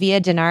on the Via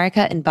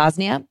Dinarica in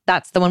Bosnia.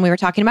 That's the one we were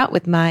talking about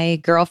with my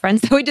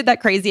girlfriends. So we did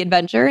that crazy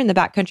adventure in the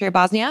backcountry of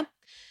Bosnia.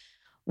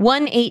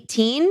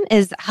 118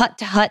 is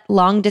hut-to-hut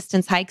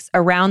long-distance hikes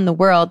around the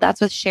world.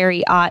 That's with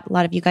Sherry Ott. A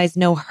lot of you guys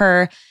know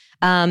her,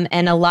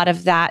 and a lot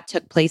of that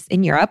took place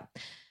in Europe.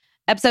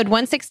 Episode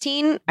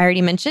 116, I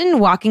already mentioned,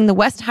 walking the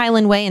West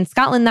Highland Way in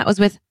Scotland. That was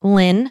with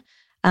Lynn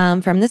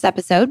from this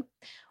episode.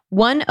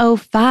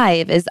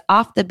 105 is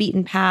off the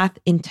beaten path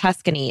in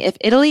Tuscany. If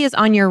Italy is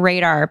on your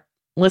radar,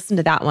 listen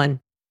to that one.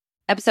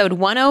 Episode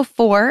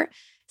 104,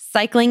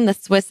 cycling the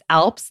Swiss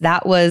Alps.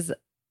 That was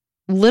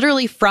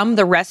literally from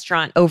the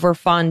restaurant over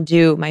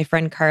fondue. My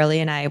friend Carly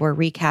and I were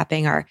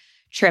recapping our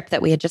trip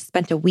that we had just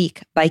spent a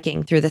week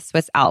biking through the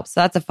Swiss Alps.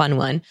 So that's a fun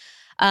one.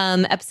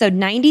 Episode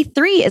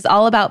 93 is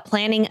all about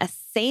planning a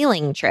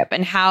sailing trip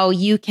and how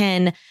you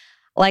can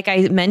like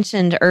I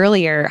mentioned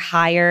earlier,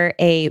 hire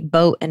a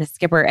boat and a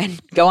skipper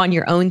and go on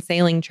your own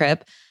sailing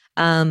trip.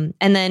 And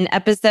then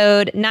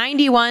episode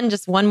 91,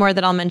 just one more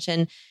that I'll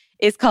mention,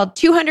 is called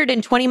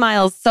 220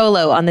 Miles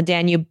Solo on the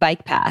Danube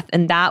Bike Path.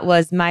 And that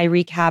was my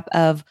recap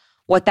of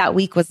what that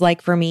week was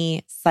like for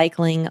me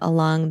cycling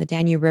along the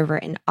Danube River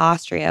in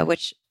Austria,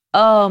 which,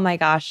 oh my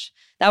gosh,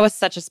 that was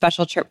such a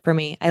special trip for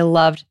me. I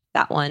loved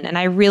that one. And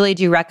I really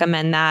do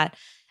recommend that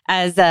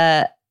as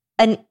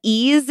an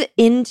ease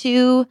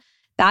into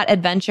that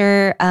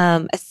adventure,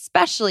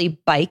 especially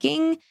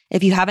biking.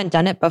 If you haven't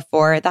done it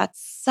before,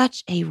 that's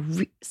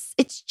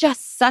it's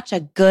just such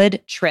a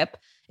good trip.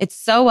 It's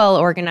so well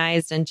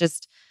organized and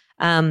just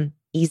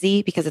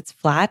easy because it's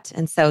flat.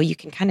 And so you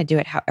can kind of do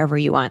it however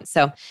you want.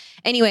 So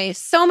anyway,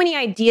 so many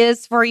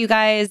ideas for you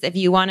guys. If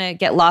you want to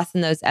get lost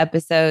in those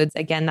episodes,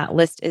 again, that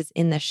list is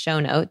in the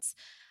show notes.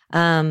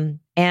 And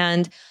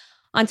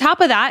on top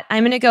of that,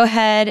 I'm going to go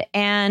ahead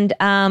and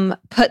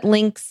put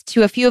links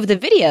to a few of the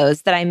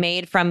videos that I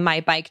made from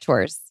my bike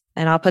tours.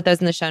 And I'll put those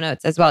in the show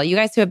notes as well. You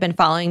guys who have been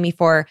following me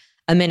for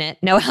a minute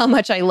know how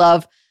much I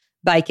love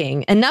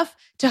biking. Enough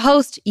to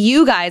host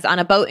you guys on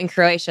a boat in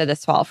Croatia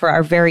this fall for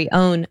our very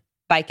own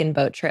bike and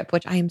boat trip,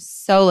 which I am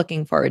so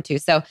looking forward to.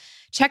 So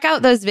check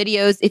out those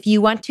videos if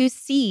you want to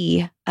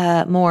see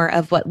more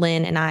of what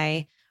Lynn and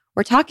I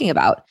were talking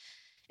about.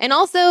 And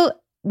also,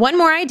 one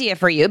more idea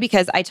for you,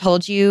 because I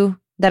told you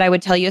that I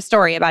would tell you a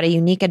story about a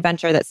unique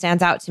adventure that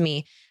stands out to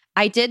me.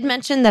 I did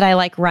mention that I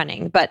like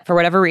running, but for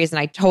whatever reason,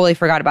 I totally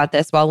forgot about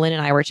this while Lynn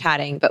and I were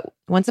chatting. But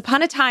once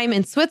upon a time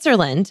in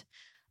Switzerland,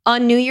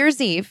 on New Year's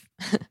Eve,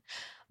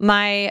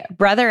 my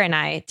brother and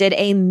I did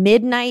a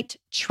midnight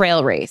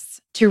trail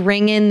race to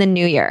ring in the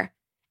new year.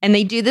 And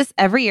they do this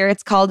every year.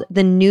 It's called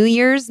the New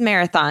Year's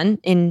Marathon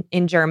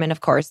in German,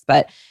 of course,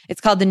 but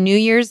it's called the New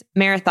Year's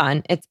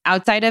Marathon. It's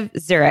outside of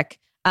Zurich.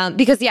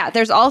 Because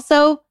there's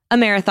also a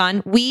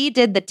marathon. We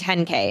did the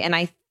 10K, and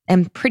I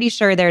am pretty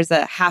sure there's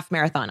a half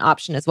marathon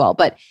option as well.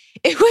 But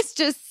it was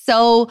just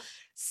so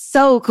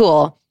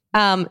cool.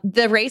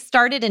 The race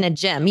started in a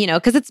gym,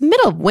 because it's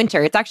middle of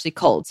winter. It's actually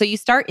cold. So you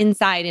start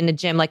inside in a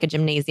gym, like a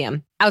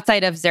gymnasium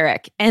outside of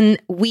Zurich. And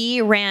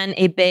we ran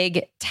a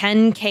big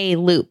 10K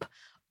loop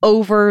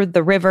over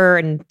the river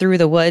and through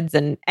the woods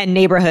and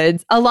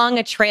neighborhoods along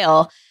a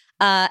trail.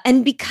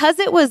 And because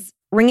it was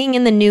ringing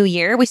in the new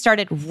year, we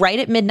started right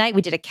at midnight.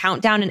 We did a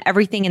countdown and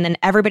everything. And then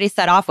everybody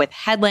set off with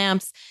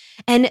headlamps.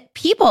 And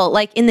people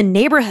like in the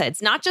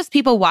neighborhoods, not just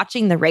people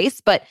watching the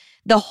race, but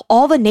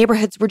all the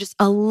neighborhoods were just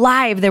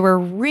alive. There were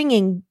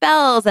ringing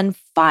bells and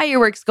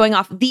fireworks going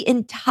off the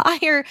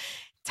entire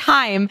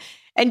time.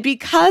 And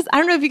because, I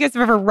don't know if you guys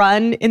have ever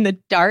run in the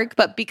dark,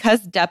 but because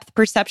depth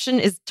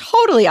perception is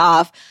totally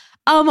off,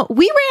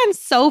 we ran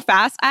so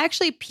fast. I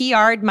actually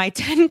PR'd my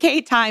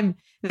 10K time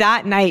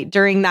that night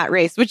during that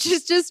race, which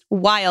is just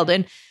wild.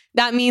 And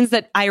that means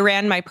that I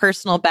ran my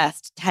personal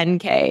best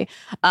 10K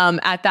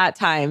at that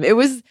time. It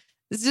was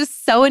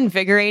just so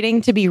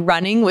invigorating to be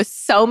running with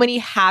so many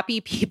happy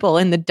people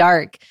in the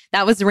dark.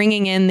 That was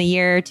ringing in the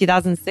year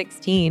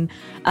 2016.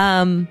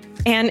 And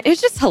it's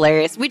just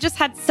hilarious. We just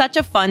had such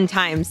a fun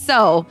time.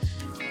 So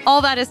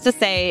all that is to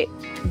say,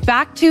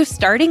 back to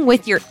starting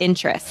with your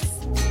interests.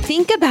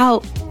 Think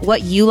about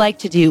what you like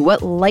to do,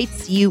 what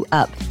lights you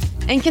up,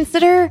 and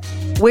consider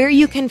where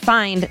you can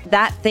find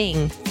that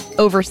thing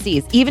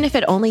overseas, even if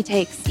it only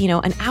takes,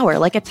 an hour,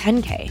 like a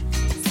 10K,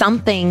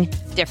 something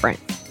different.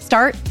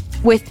 Start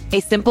with a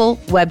simple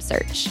web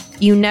search.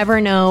 You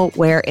never know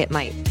where it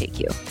might take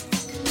you.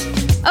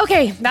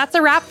 Okay, that's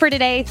a wrap for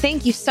today.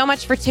 Thank you so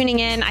much for tuning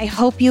in. I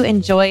hope you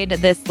enjoyed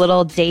this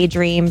little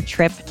daydream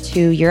trip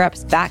to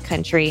Europe's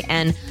backcountry,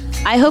 and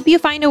I hope you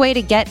find a way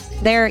to get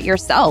there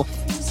yourself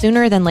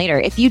sooner than later.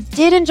 If you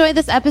did enjoy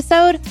this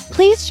episode,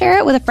 please share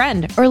it with a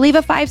friend or leave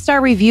a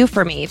 5-star review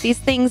for me. These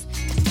things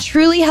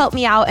truly help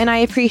me out, and I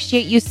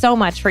appreciate you so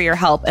much for your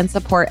help and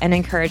support and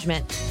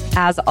encouragement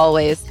as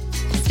always.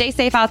 Stay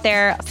safe out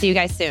there. I'll see you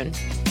guys soon.